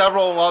talked to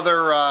several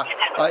other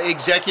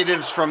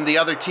executives from the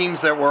other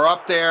teams that were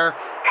up there,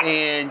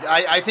 and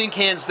I think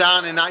hands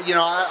down, and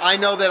I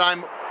know that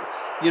I'm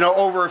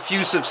over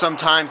effusive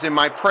sometimes in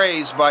my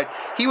praise, but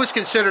he was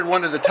considered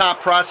one of the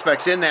top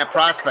prospects in that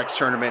prospects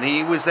tournament.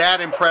 He was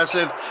that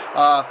impressive.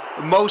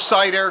 Mo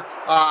Seider,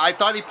 I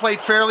thought he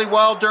played fairly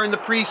well during the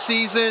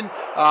preseason.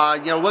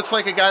 Looks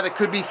like a guy that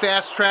could be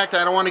fast-tracked.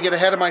 I don't want to get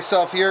ahead of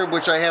myself here,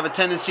 which I have a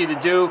tendency to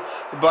do,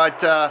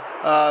 but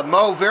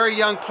Mo, very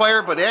young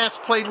player, but has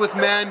played with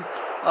men.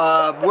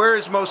 Where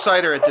is Mo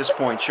Seider at this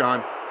point,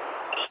 Shawn?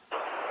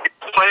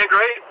 Playing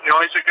great.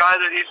 He's a guy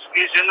that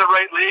he's in the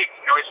right league.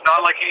 He's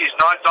not like he's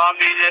not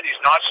dominating it.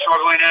 He's not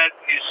struggling in it.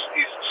 He's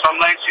some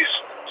nights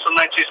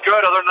he's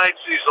good. Other nights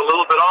he's a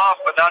little bit off,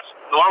 but that's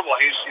normal.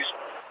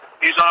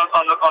 He's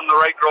on the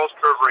right growth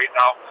curve right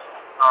now.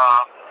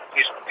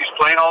 He's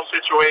playing all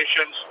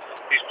situations.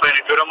 He's playing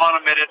a good amount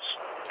of minutes,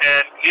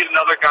 and he's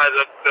another guy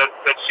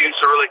that seems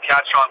to really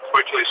catch on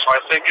quickly. So I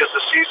think as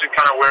the season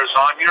kind of wears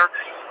on here,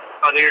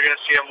 I think you're going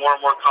to see him more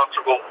and more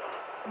comfortable.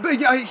 But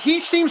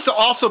he seems to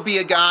also be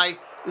a guy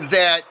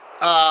that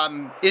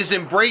is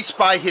embraced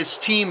by his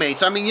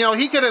teammates. I mean,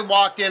 he could have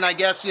walked in, I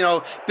guess,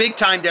 big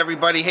time to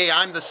everybody. Hey,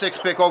 I'm the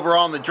 6th pick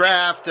overall in the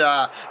draft.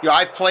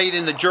 I've played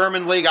in the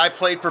German league. I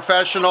played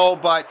professional.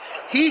 But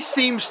he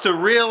seems to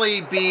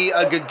really be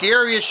a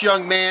gregarious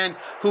young man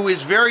who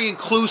is very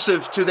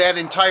inclusive to that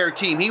entire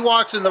team. He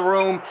walks in the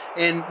room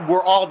and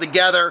we're all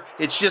together.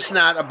 It's just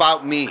not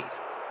about me.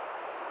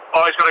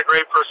 Oh, he's got a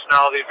great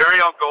personality, very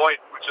outgoing,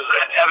 which is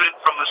evident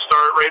from the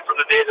start, right from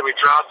the day that we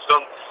drafted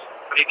him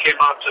when he came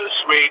out to the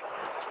suite.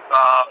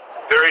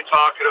 Very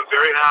talkative,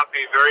 very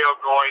happy, very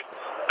outgoing.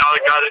 Not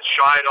a guy that's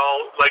shy at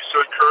all, likes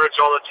to encourage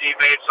all the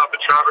teammates up in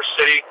Traverse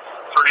City.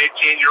 For an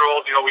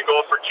 18-year-old, we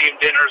go for team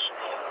dinners.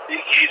 You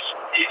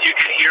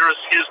can hear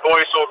his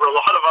voice over a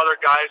lot of other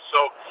guys,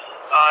 so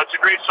it's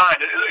a great sign.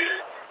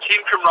 Team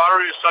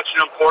camaraderie is such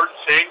an important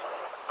thing.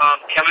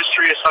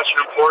 Chemistry is such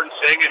an important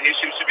thing, and he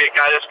seems to be a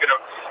guy that's going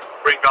to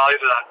bring value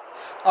to that.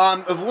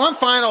 One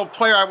final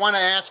player I want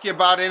to ask you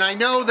about, and I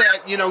know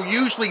that,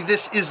 usually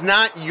this is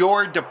not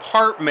your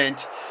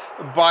department,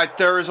 but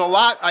there's a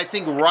lot, I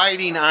think,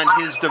 riding on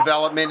his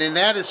development, and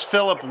that is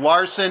Philip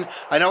Larson.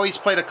 I know he's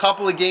played a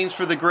couple of games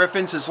for the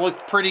Griffins, has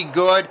looked pretty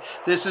good.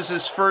 This is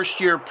his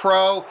first year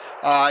pro.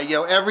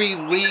 Every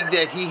league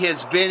that he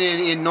has been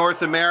in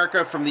North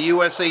America, from the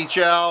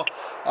USHL,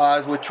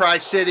 with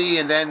Tri-City,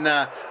 and then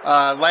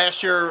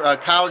last year,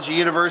 College of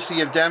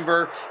University of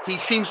Denver. He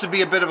seems to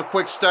be a bit of a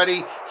quick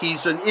study.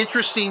 He's an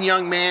interesting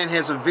young man,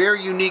 has a very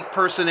unique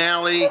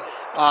personality.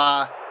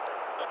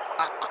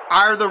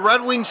 Are the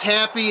Red Wings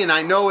happy, and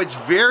I know it's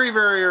very,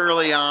 very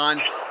early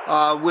on,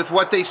 with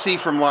what they see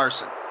from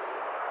Larson?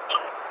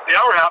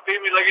 Yeah, we're happy.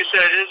 I mean, like you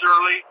said, it is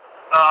early.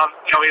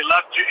 He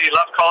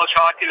left college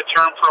hockey to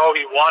turn pro.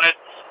 He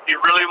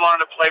really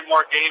wanted to play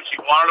more games. He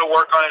wanted to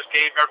work on his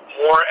game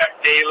more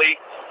daily.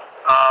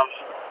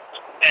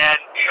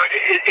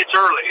 It's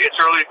early. It's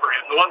early for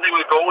him. The one thing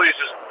with goalies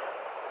is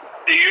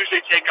they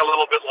usually take a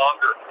little bit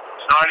longer.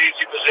 It's not an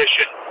easy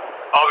position.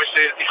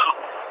 Obviously,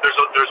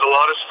 there's a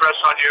lot of stress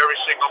on you every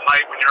single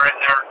night when you're in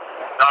there.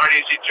 Not an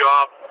easy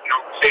job,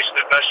 facing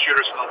the best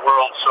shooters in the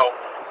world. So,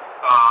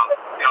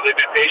 they've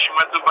been patient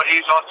with him, but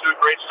he's off to a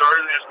great start,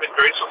 and it's been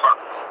great so far.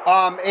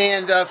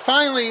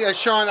 Finally,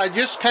 Shawn,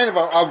 just kind of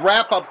a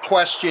wrap-up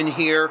question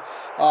here.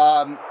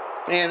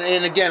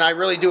 And again, I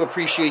really do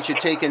appreciate you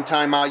taking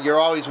time out. You're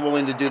always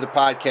willing to do the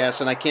podcast,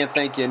 and I can't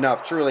thank you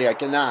enough. Truly, I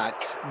cannot.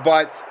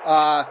 But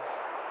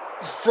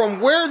from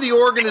where the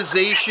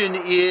organization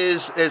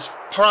is, as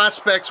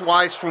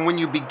prospects-wise, from when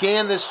you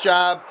began this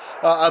job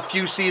a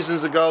few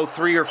seasons ago,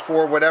 3 or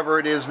 4, whatever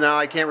it is now,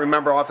 I can't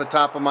remember off the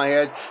top of my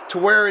head, to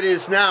where it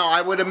is now,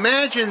 I would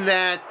imagine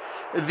that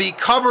the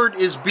cupboard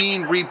is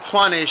being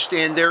replenished,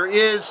 and there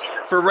is,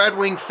 for Red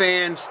Wing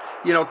fans,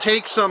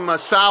 take some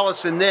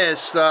solace in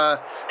this.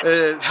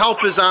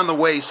 Help is on the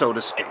way, so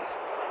to speak.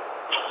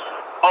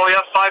 Oh, we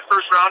have 5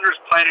 first-rounders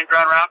playing in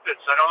Grand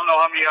Rapids. I don't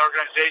know how many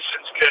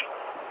organizations can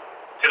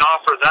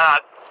offer that.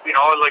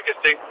 I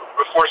think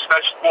before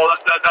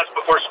that's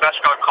before Spetch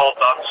got called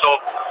up. So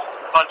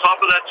on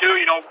top of that too,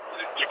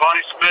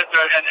 Giovanni Smith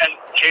and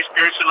Chase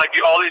Pearson,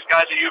 all these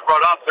guys that you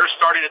brought up, they're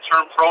starting to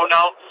turn pro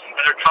now,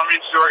 and they're coming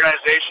into the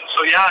organization.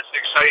 So yeah, it's an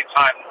exciting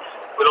time.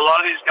 With a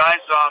lot of these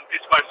guys,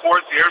 it's my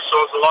 4th year, so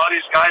it's a lot of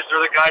these guys, they're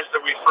the guys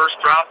that we first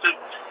drafted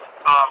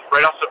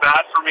right off the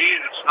bat for me,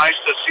 and it's nice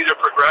to see their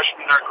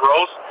progression and their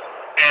growth.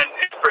 And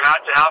for that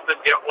to happen,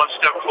 get one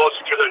step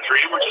closer to their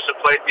dream, which is to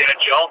play at the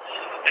NHL.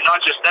 And not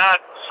just that,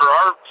 for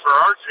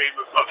our dream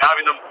of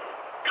having them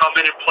come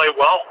in and play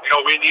well. You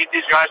know, we need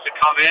these guys to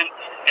come in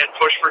and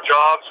push for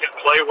jobs and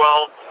play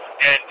well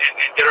and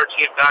get our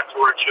team back to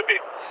where it should be.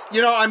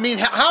 You know, I mean,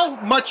 how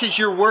much has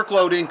your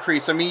workload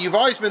increased? I mean, you've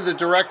always been the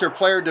director of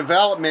player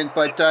development,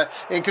 but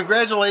and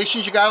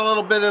congratulations, you got a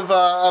little bit of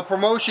a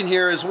promotion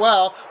here as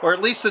well, or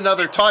at least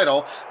another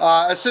title,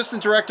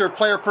 assistant director of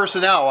player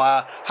personnel.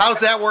 How's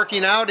that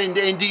working out, and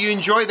do you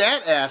enjoy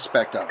that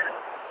aspect of it?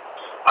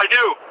 I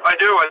do.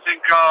 I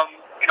think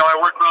you know, I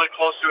work really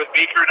closely with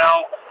Beaker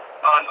now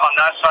on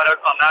that side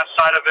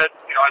of it.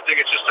 You know, I think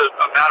it's just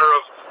a matter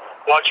of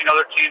watching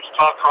other teams'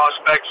 top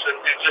prospects and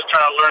just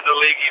trying to learn the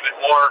league even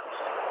more.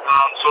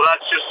 So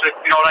that's just,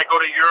 you know, when I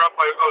go to Europe,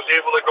 I was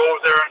able to go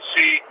over there and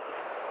see,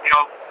 you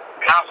know,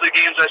 half the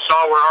games I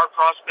saw were our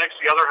prospects,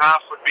 the other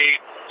half would be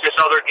just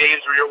other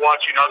games where you're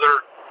watching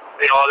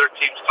other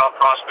teams' top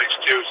prospects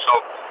too. So,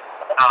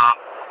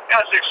 yeah,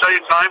 it's an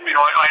exciting time. You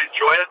know, I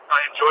enjoy it. I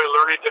enjoy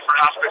learning different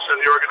aspects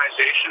of the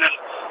organization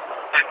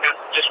and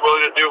just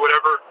willing to do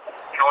whatever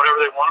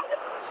they want.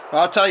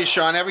 Well, I'll tell you,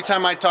 Shawn, every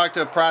time I talk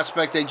to a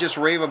prospect, they just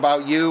rave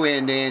about you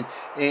and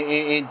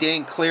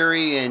Dan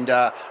Cleary. And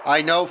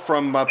I know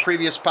from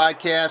previous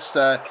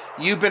podcasts,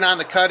 you've been on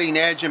the cutting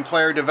edge in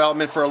player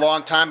development for a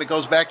long time. It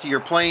goes back to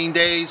your playing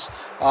days.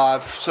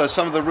 So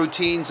some of the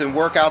routines and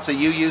workouts that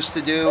you used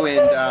to do,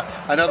 and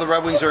I know the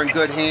Red Wings are in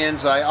good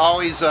hands. I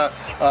always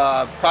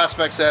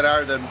prospects that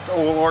are the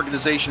whole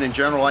organization in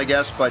general, I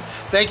guess. But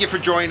thank you for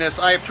joining us.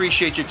 I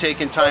appreciate you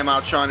taking time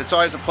out, Shawn. It's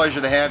always a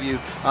pleasure to have you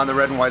on the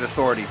Red and White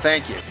Authority.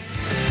 Thank you.